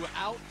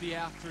throughout the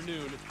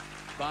afternoon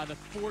by the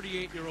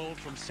 48-year-old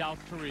from South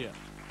Korea.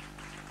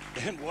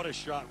 And what a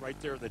shot right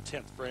there in the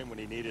 10th frame when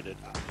he needed it.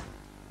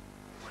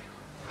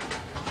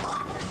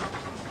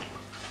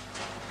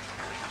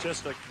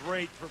 Just a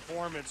great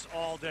performance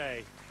all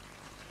day.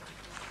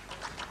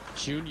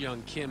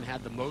 Jun-Yung Kim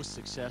had the most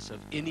success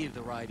of any of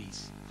the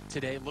righties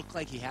today. Looked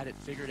like he had it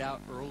figured out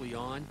early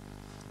on.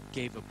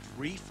 Gave a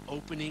brief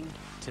opening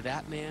to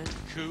that man,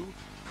 Koo.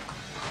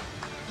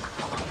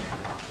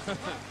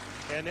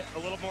 And a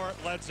little more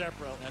Led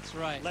Zeppelin. That's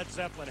right. Led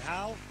Zeppelin,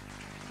 how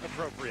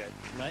appropriate.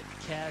 Let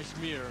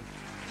Kashmir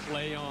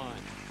play on.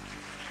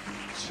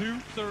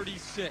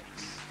 236,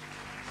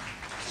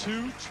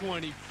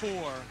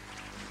 224.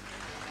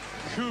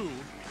 Koo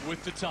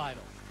with the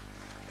title.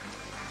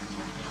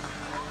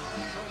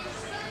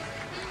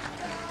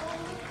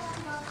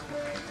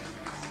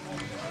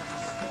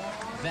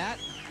 That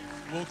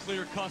will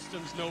clear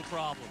customs no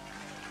problem.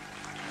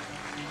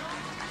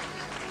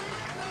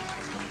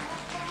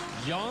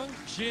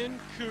 Yong-Jin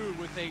Koo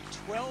with a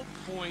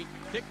 12-point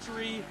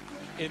victory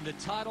in the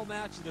title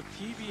match of the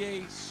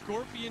PBA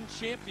Scorpion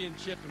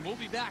Championship. And we'll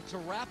be back to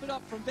wrap it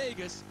up from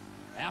Vegas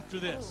after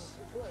this.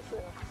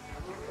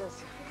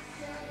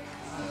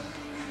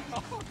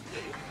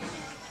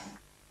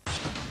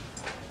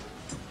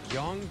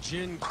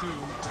 Yong-Jin Koo,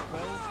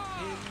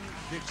 12-pin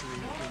victory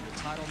in the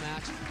title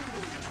match.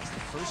 He's the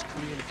first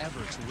Korean ever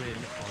to win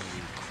on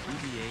the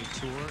PBA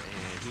Tour,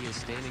 and he is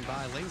standing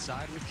by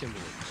laneside with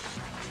Kimberly.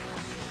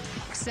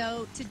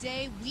 So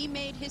today we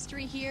made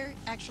history here.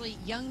 Actually,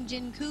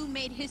 Yong-Jin Koo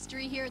made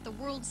history here at the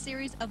World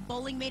Series of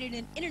Bowling, made it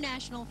an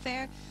international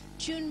affair.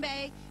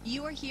 Chun-Bae,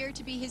 you are here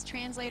to be his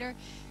translator.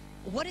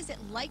 What is it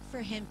like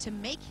for him to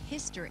make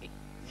history?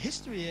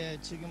 히스토리에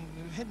지금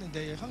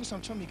했는데 한국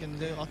사람 처음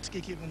이겼는데 어떻게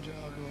기분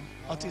좋아하고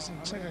어떻게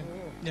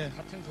생각해요? 네.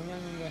 같은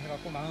동양인으로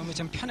해갖고 마음이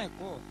좀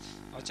편했고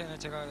어쨌든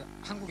제가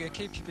한국의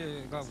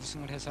KPBA가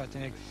우승을 해서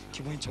하여튼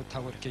기분이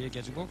좋다고 이렇게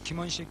얘기해주고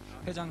김원식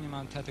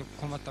회장님한테도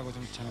고맙다고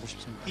좀 전하고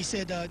싶습니다. He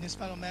said in his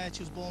final match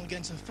he was bowling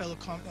against a fellow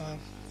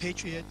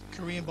patriot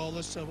Korean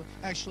bowler, so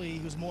actually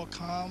he was more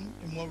calm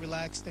and more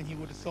relaxed than he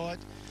would have thought,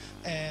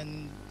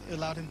 and it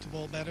allowed him to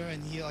bowl better.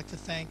 And he'd like to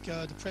thank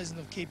the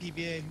president of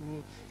KPBA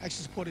who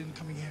actually supported him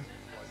coming here.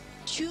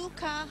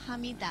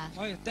 축하합니다.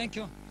 Thank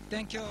you.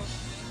 Thank you.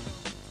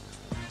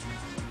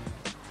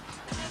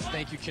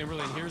 Thank you,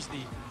 Kimberly. And here's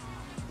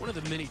one of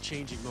the many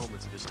changing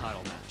moments of this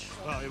title match.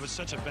 Well, it was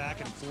such a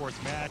back and forth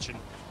match, and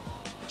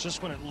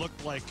just when it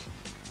looked like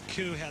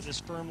Koo had this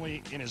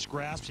firmly in his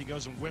grasp, he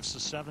goes and whiffs the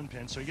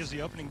 7-pin, so he gives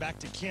the opening back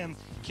to Kim.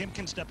 Kim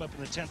can step up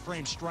in the 10th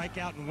frame, strike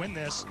out, and win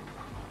this.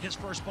 His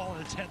first ball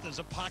in the 10th is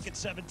a pocket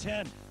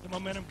 7-10. The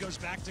momentum goes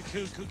back to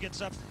Koo. Koo gets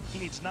up. He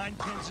needs 9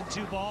 pins and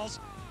 2 balls,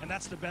 and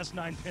that's the best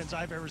 9 pins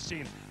I've ever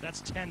seen.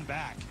 That's 10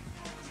 back.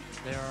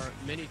 There are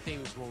many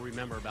things we'll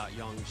remember about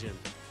Yong-Jin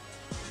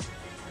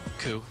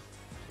Koo.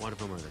 One of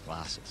them are the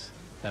glasses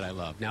that I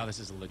love. Now this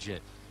is a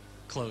legit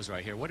close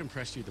right here. What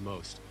impressed you the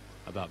most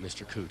about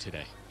Mr. Koo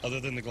today?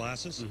 Other than the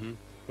glasses? Mm-hmm.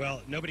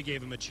 Well, nobody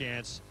gave him a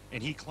chance,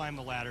 and he climbed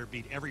the ladder,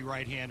 beat every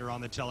right-hander on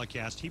the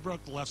telecast. He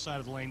broke the left side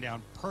of the lane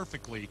down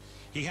perfectly.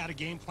 He had a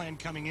game plan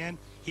coming in.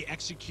 He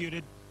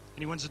executed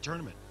he wins the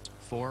tournament.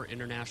 4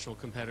 international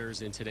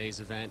competitors in today's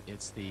event.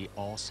 It's the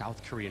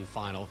all-South Korean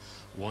final,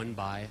 won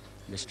by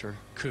Mr.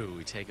 Koo.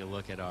 We take a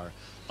look at our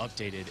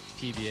updated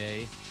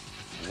PBA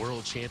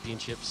World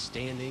Championship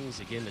standings.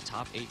 Again, the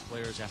top 8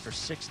 players after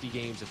 60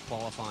 games of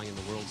qualifying in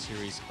the World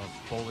Series of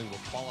Bowling will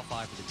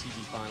qualify for the TV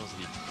finals of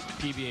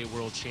the PBA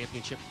World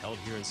Championship held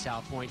here in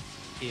South Point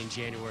in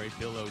January.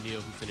 Bill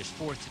O'Neill, who finished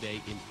 4th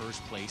today, in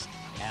 1st place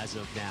as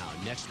of now.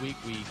 Next week,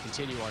 we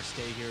continue our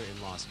stay here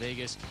in Las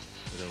Vegas.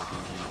 There'll be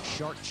the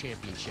Shark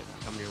Championship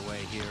coming your way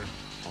here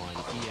on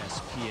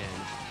ESPN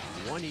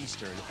 1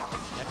 Eastern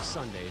next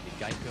Sunday,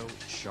 the Geico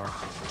Shark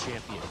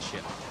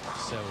Championship.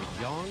 So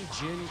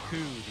Yong-Jin Koo,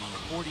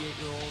 the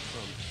 48-year-old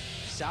from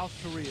South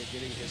Korea,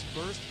 getting his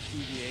first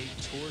PBA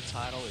Tour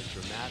title in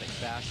dramatic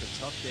fashion.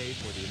 Tough day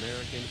for the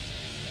American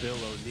Bill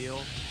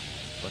O'Neill,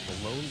 but the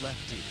lone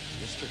lefty,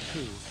 Mr.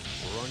 Koo,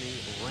 running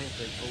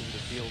rampant over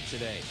the field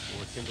today.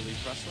 For Kimberly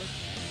Pressler,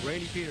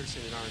 Randy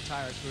Peterson, and our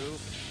entire crew,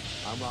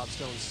 I'm Rob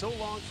Stone. So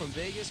long from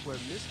Vegas, where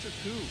Mr.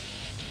 Koo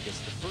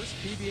gets the first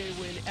PBA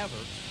win ever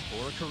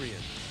for a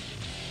Korean.